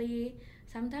family.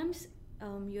 Sometimes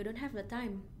you don't have the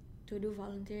time to do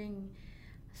volunteering.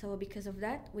 So because of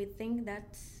that, we think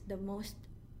that's the most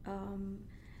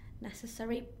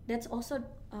necessary. That's also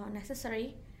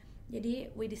necessary. Jadi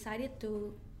we decided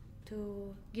to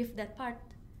give that part.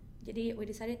 Jadi we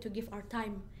decided to give our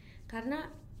time. Karena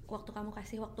waktu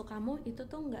kamu itu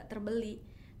tuh nggak terbeli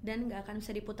dan nggak akan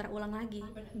bisa diputar ulang lagi.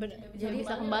 Jadi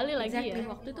bisa kembali lagi ya.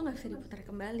 Waktu itu nggak bisa diputar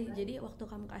kembali. Jadi waktu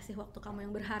kamu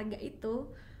yang berharga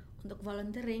itu untuk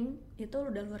volunteering itu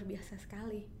udah luar biasa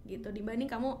sekali gitu. Dibanding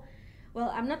kamu,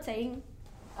 well, I'm not saying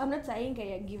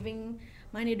kayak giving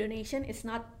money donation is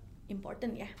not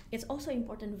important ya. It's also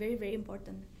important, very very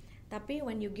important. Tapi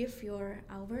when you give your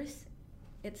hours,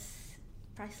 it's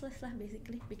priceless lah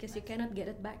basically, because you cannot get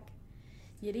it back.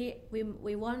 Jadi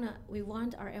we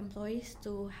want our employees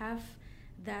to have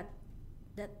that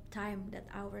time, that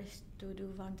hours to do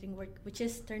volunteering work, which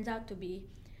turns out to be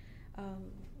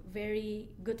very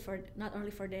good for not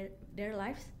only for their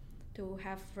lives to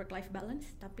have work-life balance,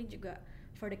 tapi juga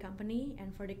for the company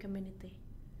and for the community.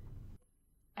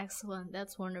 Excellent,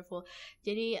 that's wonderful.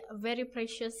 Jadi very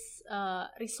precious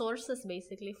resources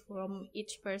basically from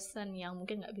each person yang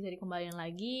mungkin nggak bisa dikembalikan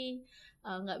lagi,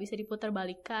 nggak bisa diputar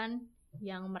balikan,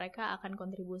 yang mereka akan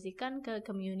kontribusikan ke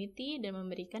community dan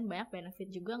memberikan banyak benefit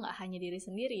juga, nggak hanya diri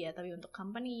sendiri ya, tapi untuk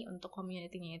company, untuk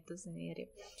community-nya itu sendiri.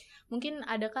 Mungkin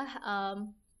adakah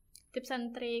tips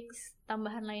and tricks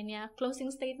tambahan lainnya,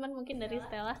 closing statement mungkin dari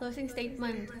Stella? Closing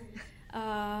statement,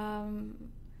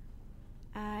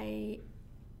 I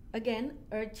again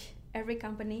urge every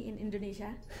company in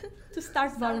Indonesia to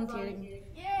start volunteering.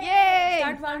 Yay!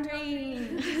 Start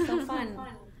volunteering, so fun.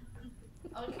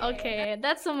 Okay,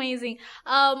 that's amazing.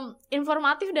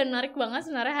 Informatif dan menarik banget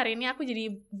sebenarnya hari ini. Aku jadi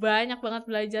banyak banget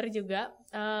belajar juga.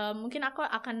 Mungkin aku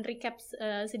akan recap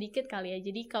sedikit kali ya.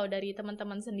 Jadi kalau dari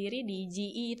teman-teman sendiri di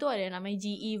GE itu ada yang namanya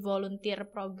GE Volunteer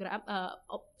Program,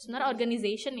 sebenarnya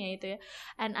organization ya itu ya.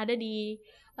 And ada di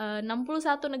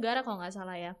 61 negara kalau nggak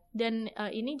salah ya. Dan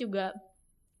ini juga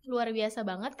luar biasa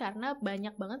banget karena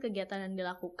banyak banget kegiatan yang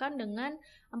dilakukan dengan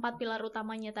 4 pilar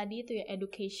utamanya tadi itu ya,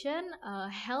 education,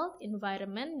 health,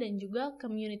 environment, dan juga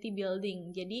community building.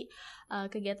 Jadi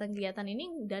kegiatan-kegiatan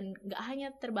ini dan nggak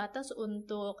hanya terbatas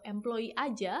untuk employee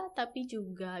aja, tapi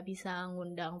juga bisa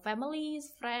ngundang families,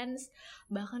 friends,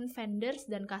 bahkan vendors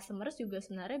dan customers juga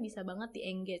sebenarnya bisa banget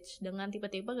di-engage dengan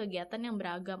tipe-tipe kegiatan yang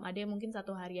beragam. Ada yang mungkin 1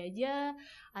 hari aja,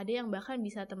 ada yang bahkan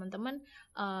bisa teman-teman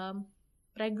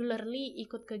regularly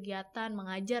ikut kegiatan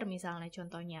mengajar misalnya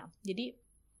contohnya. Jadi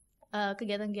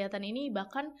kegiatan-kegiatan ini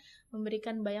bahkan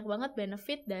memberikan banyak banget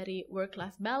benefit dari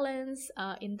work-life balance,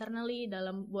 internally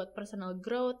dalam buat personal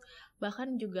growth,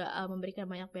 bahkan juga memberikan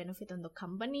banyak benefit untuk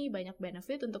company, banyak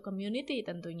benefit untuk community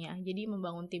tentunya. Jadi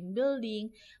membangun team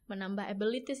building, menambah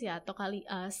abilities ya atau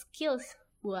skills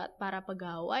buat para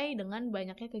pegawai dengan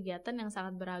banyaknya kegiatan yang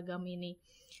sangat beragam ini.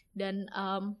 Dan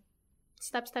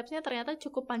step-stepnya ternyata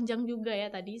cukup panjang juga ya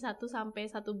tadi, 1 sampai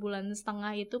 1,5 bulan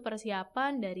itu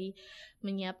persiapan dari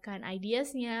menyiapkan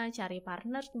ideasnya, cari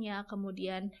partnernya,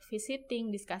 kemudian visiting,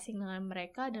 discussing dengan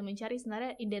mereka dan mencari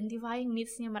sebenarnya identifying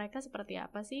needs-nya mereka seperti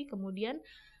apa sih, kemudian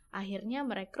akhirnya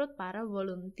merekrut para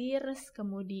volunteers,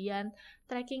 kemudian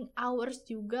tracking hours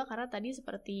juga, karena tadi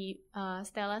seperti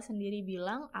Stella sendiri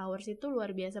bilang, hours itu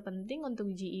luar biasa penting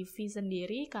untuk GEV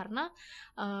sendiri, karena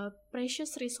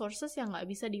precious resources yang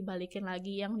nggak bisa dibalikin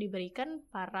lagi yang diberikan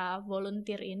para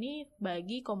volunteer ini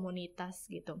bagi komunitas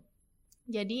gitu.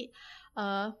 Jadi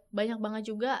banyak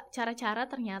banget juga cara-cara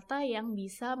ternyata yang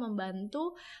bisa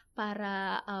membantu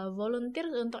para volunteer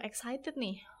untuk excited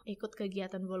nih ikut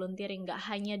kegiatan volunteering.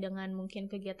 Gak hanya dengan mungkin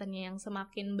kegiatannya yang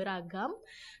semakin beragam,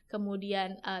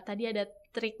 kemudian tadi ada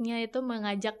triknya itu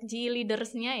mengajak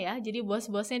G-leadersnya ya, jadi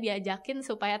bos-bosnya diajakin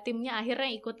supaya timnya akhirnya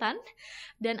ikutan,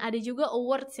 dan ada juga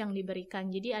awards yang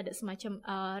diberikan, jadi ada semacam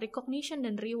recognition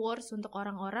dan rewards untuk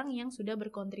orang-orang yang sudah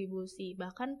berkontribusi.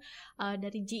 Bahkan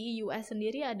dari GEUS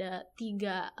sendiri ada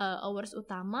 3 awards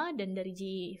utama, dan dari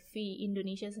GEV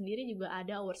Indonesia sendiri juga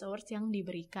ada awards-awards yang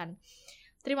diberikan.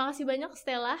 Terima kasih banyak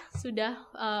Stella sudah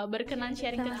berkenan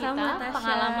sharing ke kita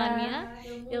pengalamannya,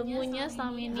 ilmunya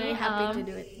selama ini.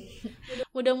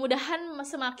 Mudah-mudahan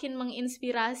semakin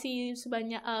menginspirasi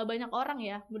banyak orang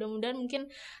ya. Mudah-mudahan mungkin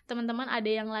teman-teman ada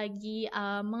yang lagi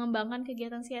mengembangkan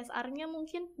kegiatan CSR-nya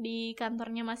mungkin di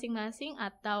kantornya masing-masing,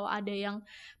 atau ada yang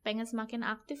pengen semakin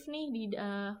aktif nih di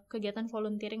kegiatan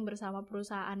volunteering bersama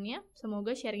perusahaannya.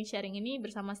 Semoga sharing-sharing ini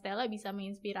bersama Stella bisa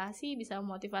menginspirasi, bisa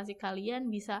memotivasi kalian,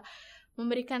 bisa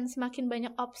memberikan semakin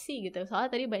banyak opsi gitu.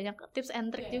 Soalnya tadi banyak tips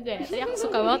and trick juga ya. Tadi aku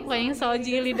suka banget pokoknya soal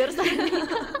G-leaders tadi.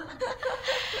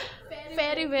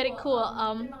 Very cool.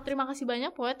 Terima kasih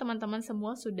banyak pokoknya teman-teman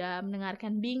semua sudah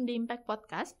mendengarkan Being the Impact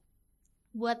Podcast.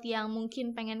 Buat yang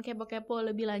mungkin pengen kepo-kepo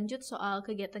lebih lanjut soal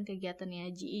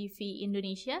kegiatan-kegiatannya GEV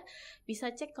Indonesia,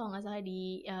 bisa cek kalau nggak salah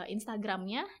di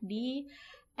Instagramnya di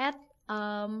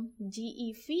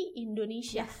GEV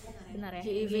Indonesia, benar ya?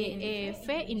 GEV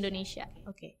Indonesia.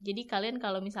 Oke. Jadi kalian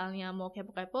kalau misalnya mau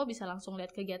kepo-kepo bisa langsung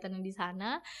lihat kegiatan yang di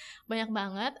sana. Banyak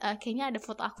banget. Kayaknya ada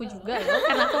foto aku juga ya,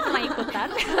 karena aku pernah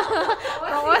ikutan.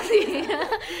 Promosi.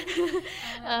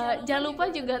 Jangan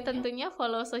lupa juga tentunya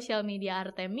follow sosial media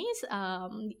Artemis,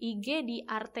 IG di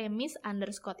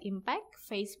Artemis_Impact,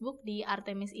 Facebook di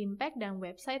Artemis Impact, dan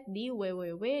website di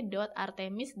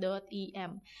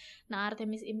www.artemis.im. Nah,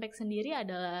 Artemis Impact sendiri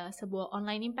adalah sebuah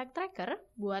online impact tracker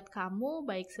buat kamu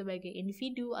baik sebagai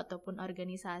individu ataupun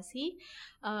organisasi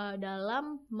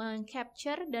dalam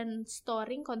meng-capture dan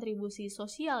storing kontribusi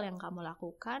sosial yang kamu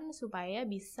lakukan supaya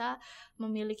bisa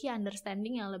memiliki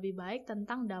understanding yang lebih baik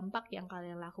tentang dampak yang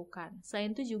kalian lakukan.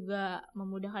 Selain itu juga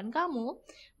memudahkan kamu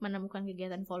menemukan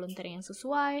kegiatan volunteer yang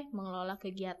sesuai, mengelola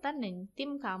kegiatan dan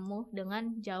tim kamu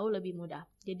dengan jauh lebih mudah.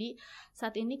 Jadi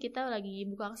saat ini kita lagi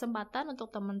buka kesempatan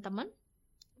untuk teman-teman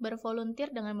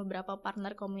bervolunteer dengan beberapa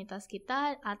partner komunitas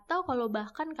kita, atau kalau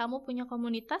bahkan kamu punya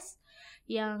komunitas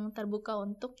yang terbuka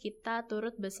untuk kita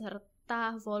turut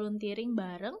beserta volunteering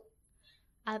bareng,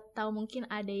 atau mungkin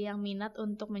ada yang minat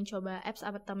untuk mencoba apps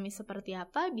Artemis seperti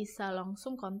apa, bisa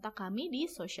langsung kontak kami di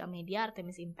sosial media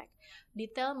Artemis Impact.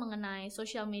 Detail mengenai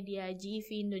sosial media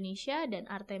GEV Indonesia dan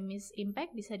Artemis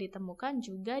Impact bisa ditemukan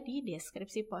juga di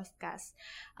deskripsi podcast.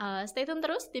 Stay tune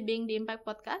terus di Being the Impact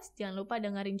Podcast. Jangan lupa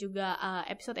dengerin juga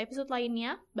episode-episode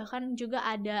lainnya. Bahkan juga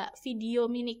ada video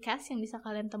minicast yang bisa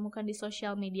kalian temukan di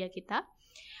sosial media kita.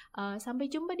 Sampai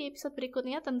jumpa di episode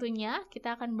berikutnya. Tentunya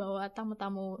kita akan bawa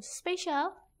tamu-tamu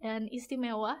spesial dan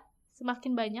istimewa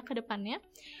semakin banyak ke depannya.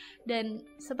 Dan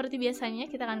seperti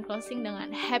biasanya kita akan closing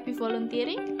dengan happy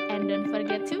volunteering and don't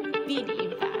forget to be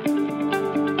the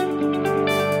impact.